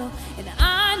battle. And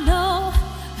I know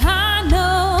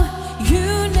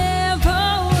you never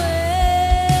will.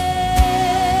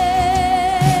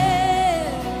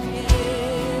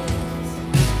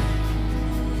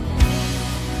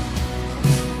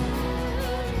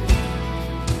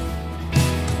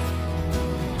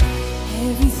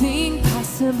 Everything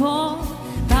possible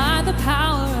by the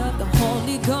power of the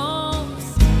Holy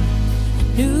Ghost. A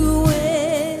new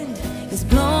wind is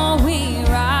blowing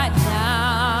right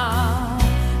now,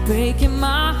 breaking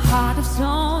my heart of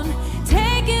stone,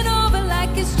 taking over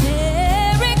like it's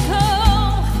Jericho.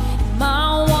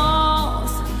 My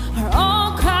walls are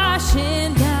all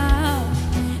crashing down,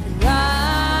 and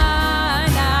right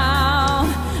now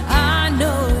I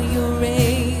know you're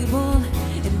able,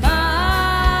 and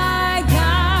my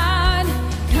God,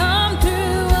 come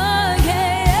through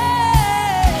again.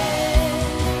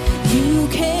 You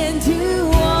can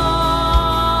do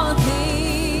all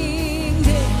things.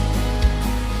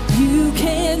 You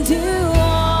can do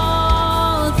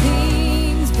all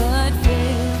things but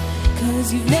fail, 'cause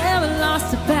you've never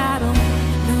lost a battle.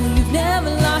 No, you've never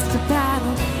lost a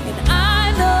battle. And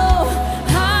I know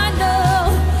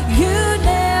you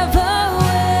never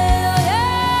will.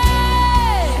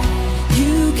 Yeah.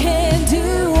 You can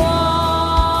do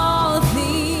all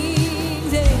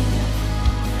things. Yeah.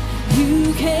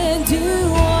 You can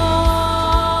do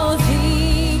all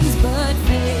things but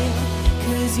fail,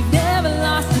 'cause you've never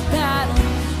lost a battle.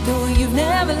 No, you've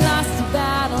never lost a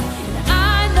battle. And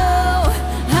I know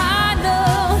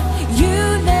you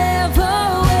never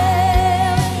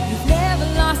will. You've never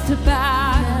lost a battle.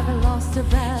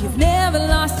 You've never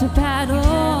lost a battle.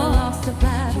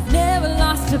 You've never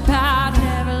lost a battle.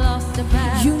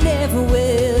 You never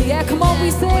will. Yeah, come on,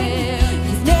 we sing.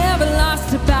 You've never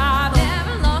lost a battle.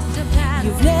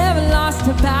 You've never lost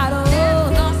a battle.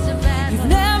 You've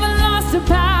never lost a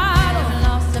battle.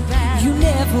 You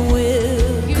never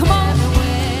will. Come on.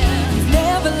 You've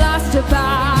never lost a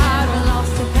battle.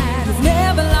 You've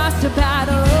never lost a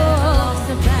battle.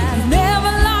 You've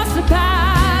never lost a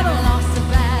battle.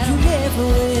 You never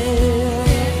will.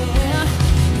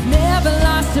 You've never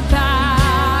lost a battle.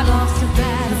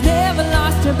 You've never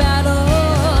lost a battle.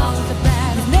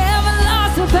 You've never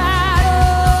lost a battle.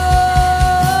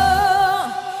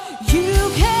 You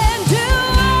can do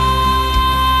all.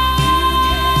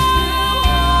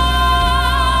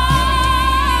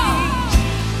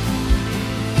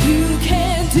 You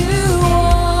can do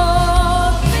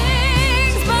all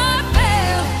things but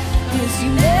fail, 'cause you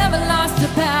never lost a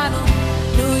battle.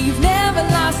 No, you've never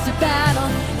lost a battle.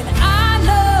 And I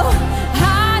know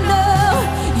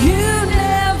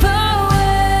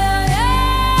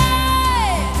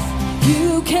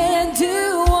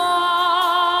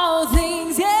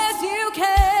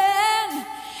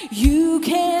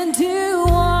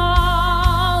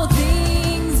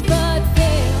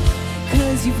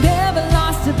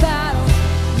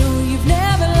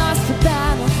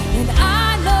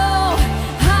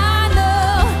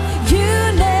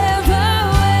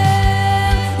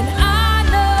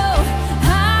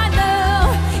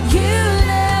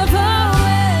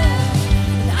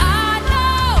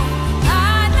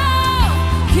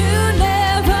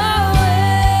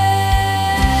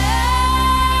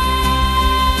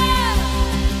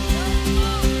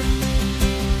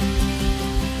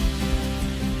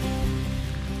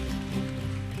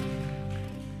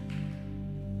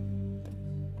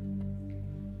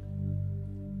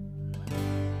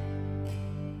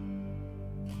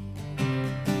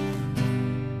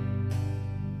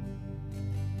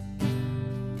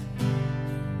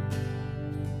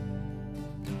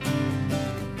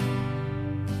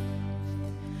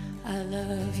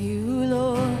love you,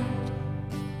 Lord,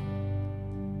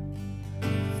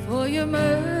 for your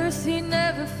mercy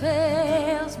never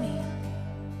fails me.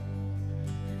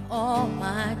 All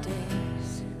my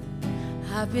days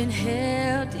I've been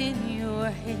held in your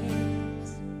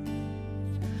hands.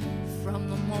 From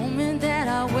the moment that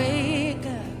I wake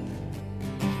up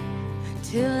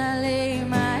till I lay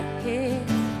my head,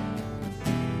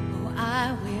 oh,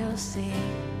 I will sing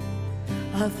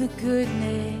of the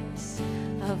goodness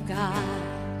of God.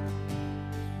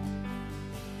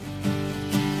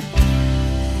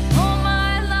 All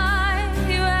my life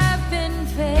you have been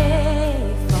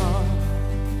faithful,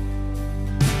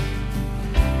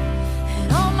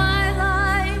 and all my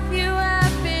life you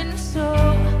have been so,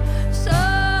 so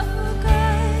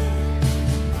good.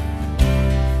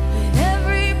 With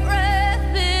every breath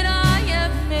that I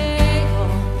am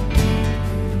able,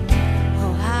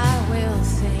 oh, I will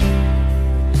sing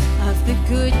of the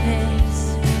goodness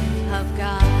of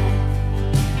God.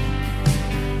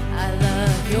 I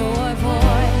love your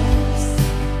voice.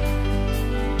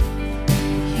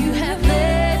 You have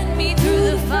led me through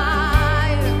the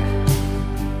fire,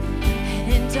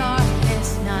 and in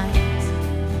darkest night,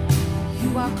 you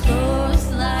are close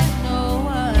like no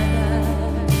other.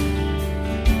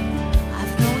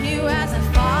 I've known you as a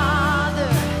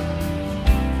father,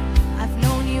 I've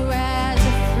known you as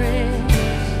a friend,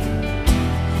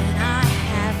 and I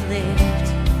have lived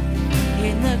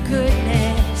in the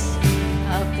goodness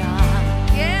of God.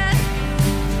 Yes.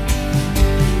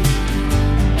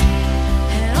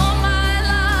 And all my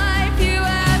life you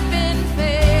have been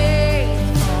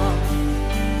faithful.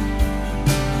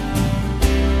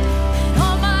 And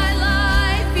all my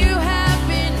life you have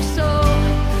been so,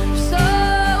 so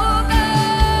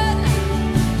good.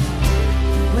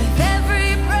 With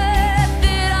every breath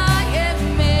that I am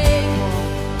able,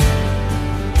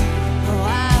 oh,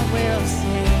 I will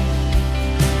sing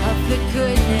of the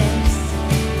goodness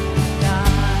of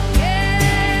God. Yes,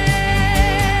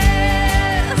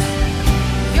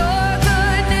 your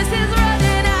goodness is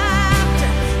running after,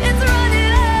 it's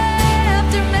running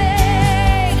after me.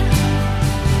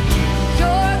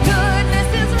 Your goodness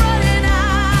is running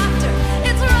after,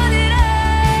 it's running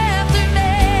after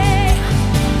me.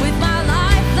 With my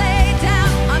life laid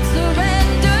down, I'm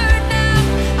surrendered now.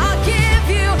 I'll give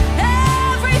you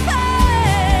everything.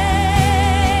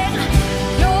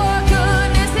 Your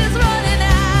goodness is running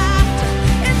after,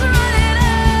 it's running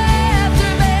after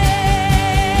me.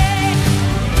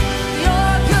 Your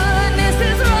goodness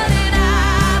is running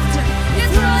after,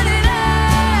 it's running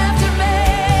after me.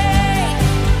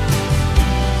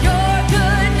 Your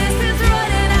goodness is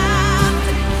running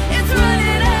after, it's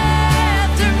running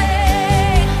after me.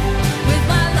 With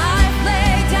my life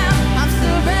laid down, I'm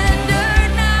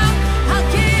surrendered now. I'll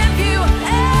give you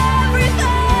everything.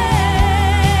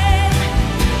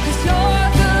 'Cause your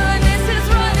goodness is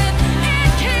running,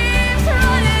 it keeps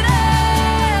running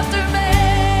after me.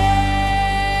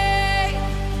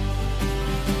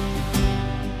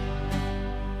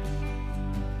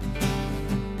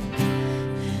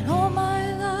 And all my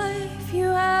life you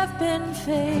have been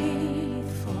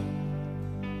faithful.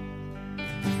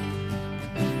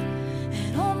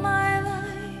 And all my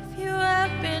life you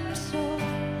have been so,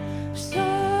 so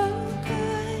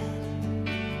good.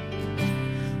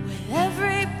 With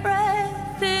every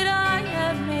breath that I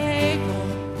am able,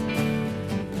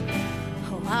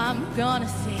 oh, I'm gonna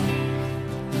sing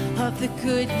of the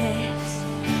goodness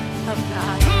of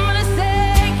God. I'm gonna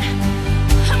sing,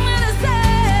 I'm gonna sing.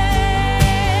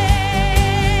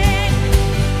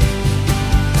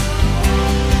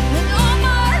 And all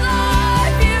my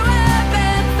life you have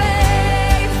been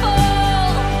faithful.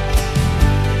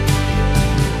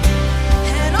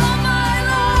 And all my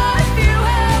life you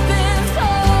have been so,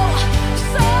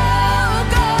 so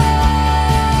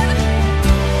good.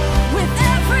 With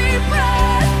every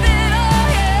breath that I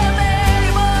am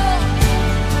able,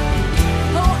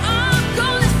 oh, I'm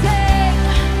gonna sing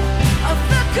of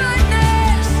the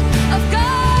goodness of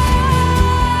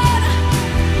God.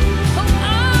 Oh,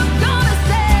 I'm gonna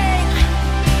sing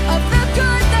of the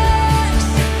goodness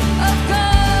of God.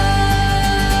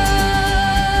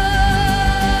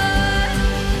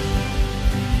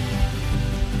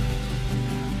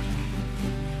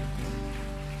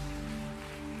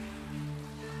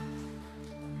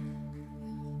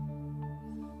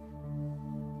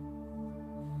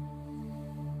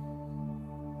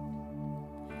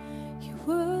 You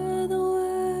were the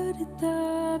word at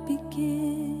the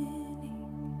beginning,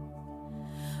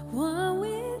 one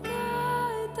with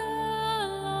God the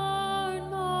Lord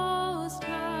Most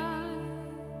High.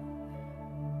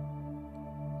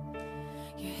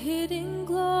 Your hidden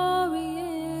glory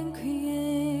in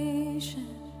creation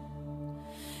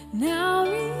now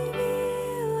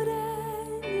revealed,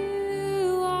 and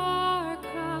you are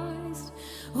Christ.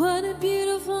 What a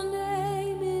beautiful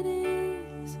name it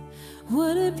is.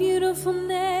 What a beautiful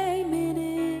name it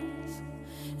is.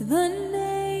 The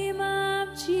name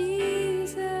of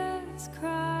Jesus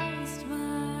Christ,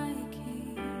 my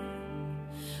King.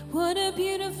 What a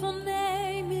beautiful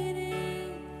name it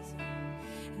is.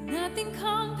 Nothing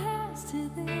compares to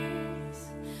this.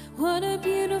 What a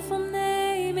beautiful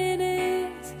name it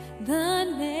is. The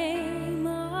name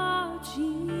of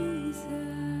Jesus.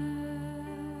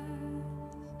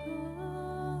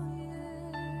 Oh, yeah.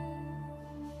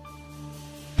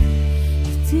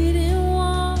 You didn't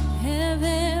want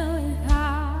heaven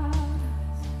without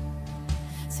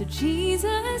us. So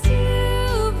Jesus,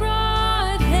 you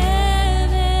brought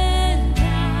heaven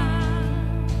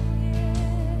down.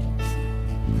 Yes.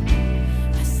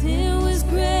 My sin was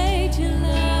great, your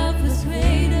love was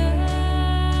greater.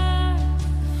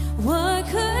 What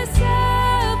could separate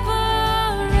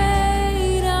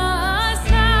us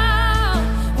now?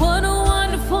 What a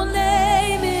wonderful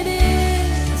name it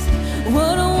is.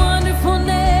 What a wonderful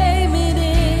name it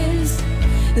is.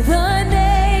 The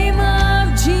name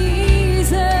of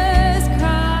Jesus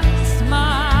Christ,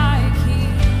 my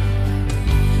King.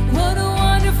 What a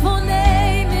wonderful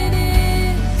name it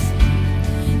is.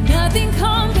 Nothing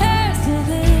compares to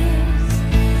this.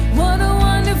 What a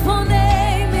wonderful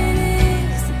name it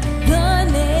is. The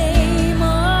name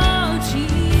of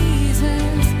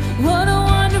Jesus. What a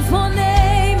wonderful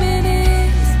name it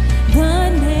is. The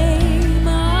name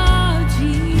of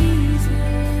Jesus.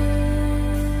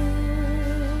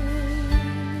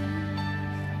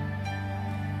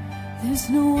 There's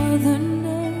no other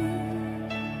name.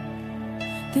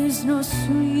 There's no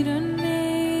sweeter name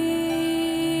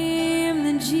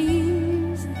than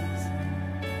Jesus.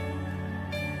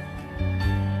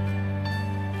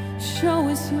 Show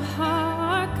us your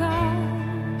heart, God.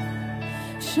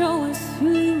 Show us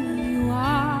who you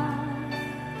are.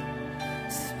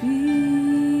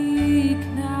 Speak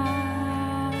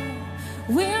now.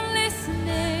 We're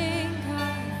listening,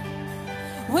 God.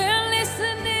 We're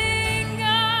listening,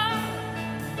 God.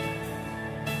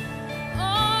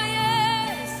 Oh,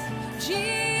 yes,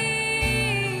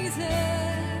 Jesus.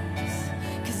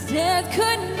 'Cause death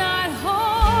could not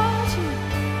hold you.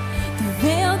 The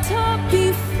veil tore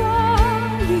before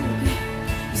you.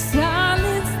 You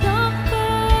silenced the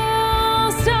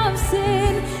ghost of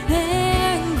sin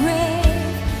and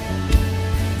grave.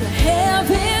 The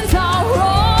heavens are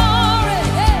roaring,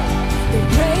 hey, the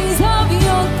praise of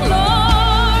your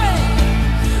glory.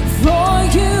 For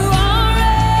you are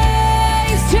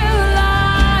raised to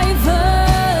life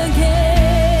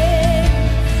again,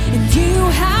 and you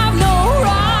have no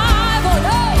rival.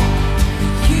 Oh,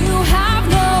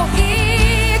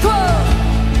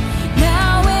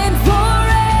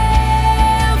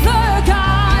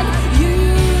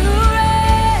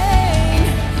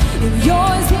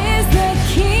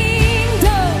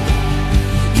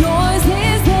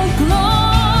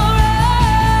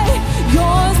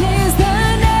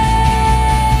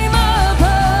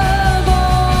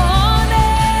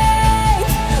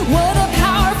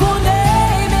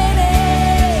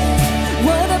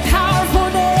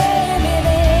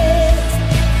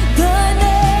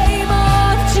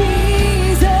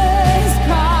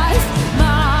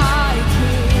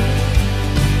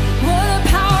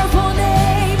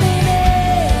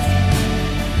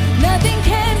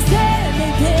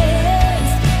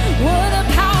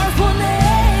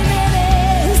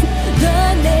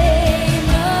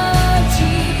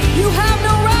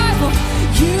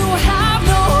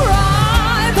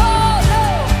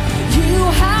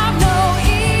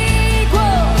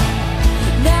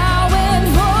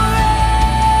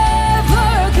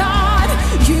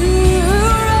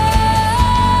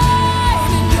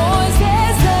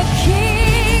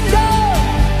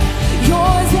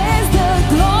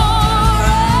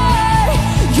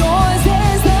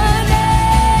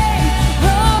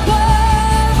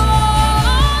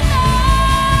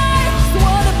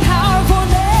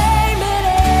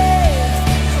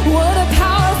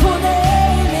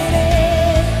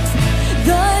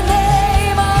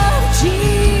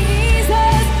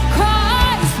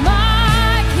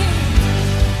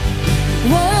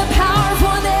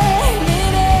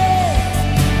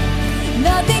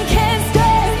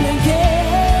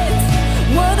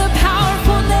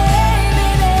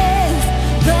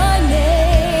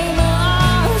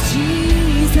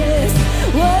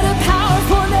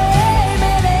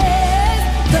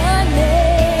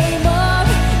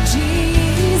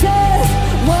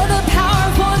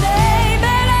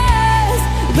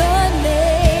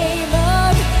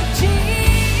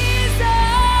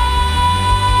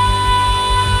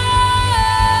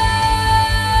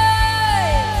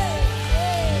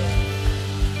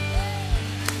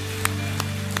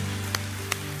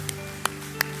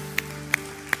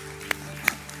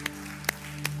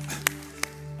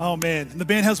 Oh, man. And the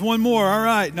band has one more. All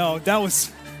right. No, that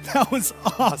was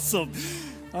awesome.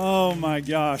 Oh my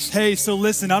gosh. Hey, so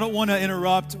listen, I don't want to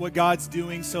interrupt what God's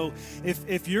doing. So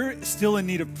if you're still in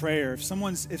need of prayer, if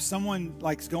someone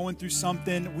like is going through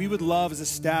something, we would love as a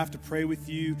staff to pray with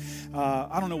you.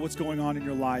 I don't know what's going on in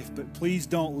your life, but please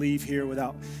don't leave here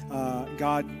without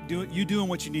God doing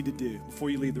what you need to do before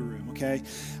you leave the room, okay?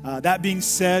 That being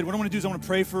said, what I want to do is I want to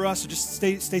pray for us. So just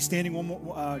stay standing one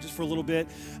more, just for a little bit.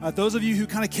 Those of you who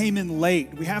kind of came in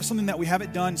late, we have something that we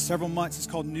haven't done in several months. It's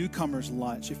called Newcomers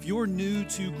Lunch. If you're new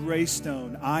to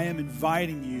Greystone, I am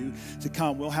inviting you to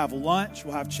come. We'll have lunch,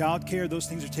 we'll have childcare. Those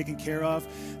things are taken care of.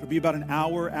 It'll be about an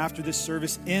hour after this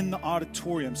service in the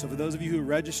auditorium. So for those of you who are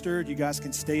registered, you guys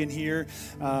can stay in here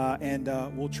and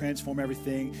we'll transform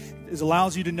everything. It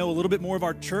allows you to know a little bit more of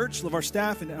our church, of our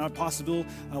staff, and a possible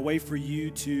way for you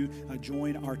to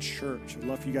join our church. I'd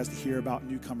love for you guys to hear about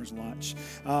Newcomers Lunch.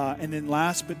 And then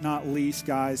last but not least,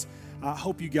 guys, I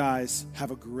hope you guys have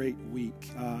a great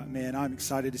week. Man, I'm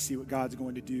excited to see what God's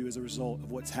going to do as a result of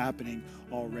what's happening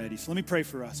already. So let me pray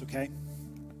for us, okay?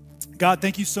 God,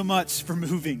 thank you so much for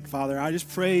moving, Father. I just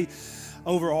pray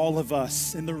over all of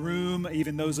us in the room,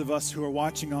 even those of us who are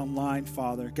watching online,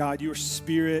 Father. God, your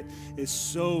Spirit is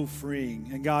so freeing.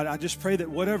 And God, I just pray that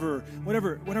whatever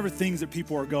things that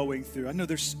people are going through, I know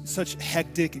there's such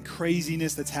hectic and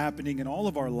craziness that's happening in all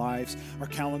of our lives. Our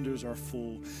calendars are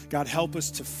full. God, help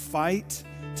us to fight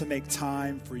to make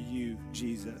time for you,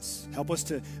 Jesus. Help us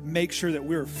to make sure that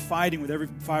we're fighting with every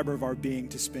fiber of our being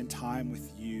to spend time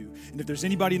with you. And if there's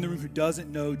anybody in the room who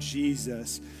doesn't know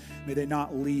Jesus, may they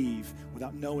not leave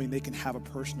without knowing they can have a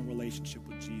personal relationship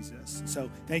with Jesus. So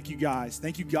thank you, guys.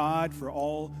 Thank you, God, for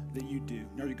all that you do,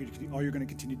 all you're going to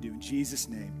continue to do. In Jesus'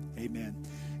 name, amen.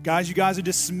 Guys, you guys are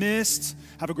dismissed.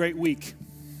 Have a great week.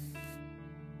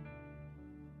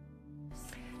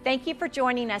 Thank you for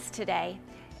joining us today.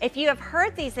 If you have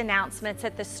heard these announcements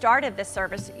at the start of the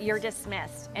service, you're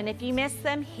dismissed. And if you missed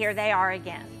them, here they are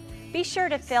again. Be sure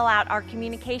to fill out our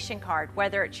communication card,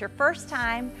 whether it's your first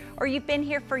time or you've been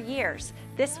here for years.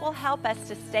 This will help us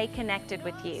to stay connected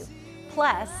with you.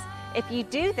 Plus, if you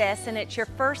do this and it's your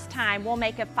first time, we'll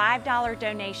make a $5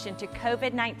 donation to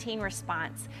COVID-19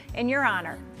 response in your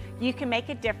honor. You can make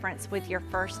a difference with your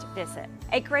first visit.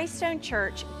 At Greystone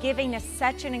Church, giving is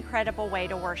such an incredible way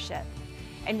to worship,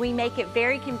 and we make it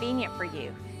very convenient for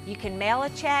you. You can mail a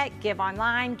check, give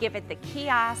online, give at the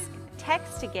kiosk,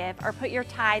 text to give, or put your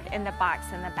tithe in the box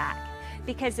in the back.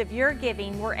 Because of your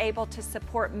giving, we're able to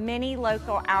support many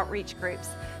local outreach groups,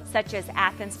 such as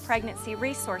Athens Pregnancy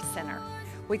Resource Center.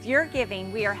 With your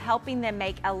giving, we are helping them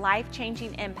make a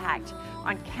life-changing impact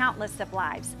on countless of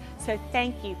lives. So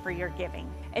thank you for your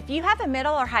giving. If you have a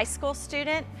middle or high school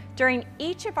student, during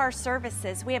each of our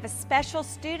services, we have a special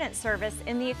student service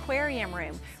in the aquarium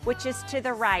room, which is to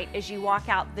the right as you walk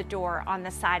out the door on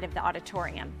the side of the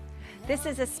auditorium. This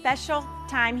is a special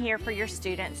time here for your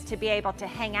students to be able to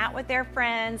hang out with their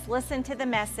friends, listen to the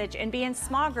message, and be in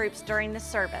small groups during the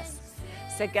service.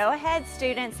 So go ahead,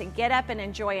 students, and get up and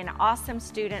enjoy an awesome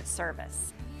student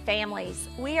service. Families,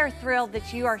 we are thrilled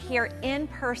that you are here in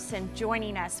person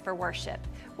joining us for worship.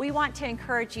 We want to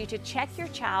encourage you to check your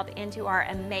child into our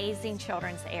amazing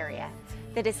children's area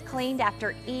that is cleaned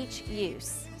after each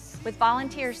use, with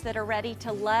volunteers that are ready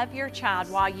to love your child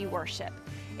while you worship.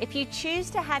 If you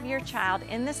choose to have your child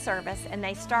in the service and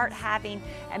they start having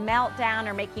a meltdown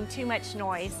or making too much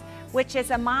noise, which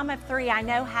as a mom of 3 I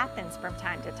know happens from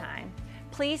time to time,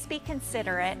 please be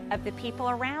considerate of the people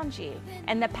around you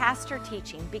and the pastor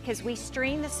teaching, because we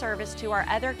stream the service to our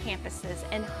other campuses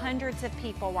and hundreds of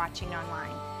people watching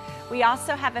online. We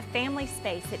also have a family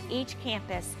space at each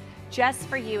campus just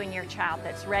for you and your child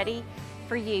that's ready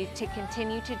for you to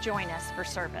continue to join us for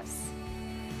service.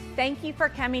 Thank you for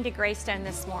coming to Greystone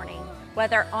this morning,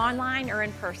 whether online or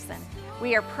in person.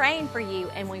 We are praying for you,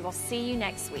 and we will see you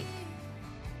next week.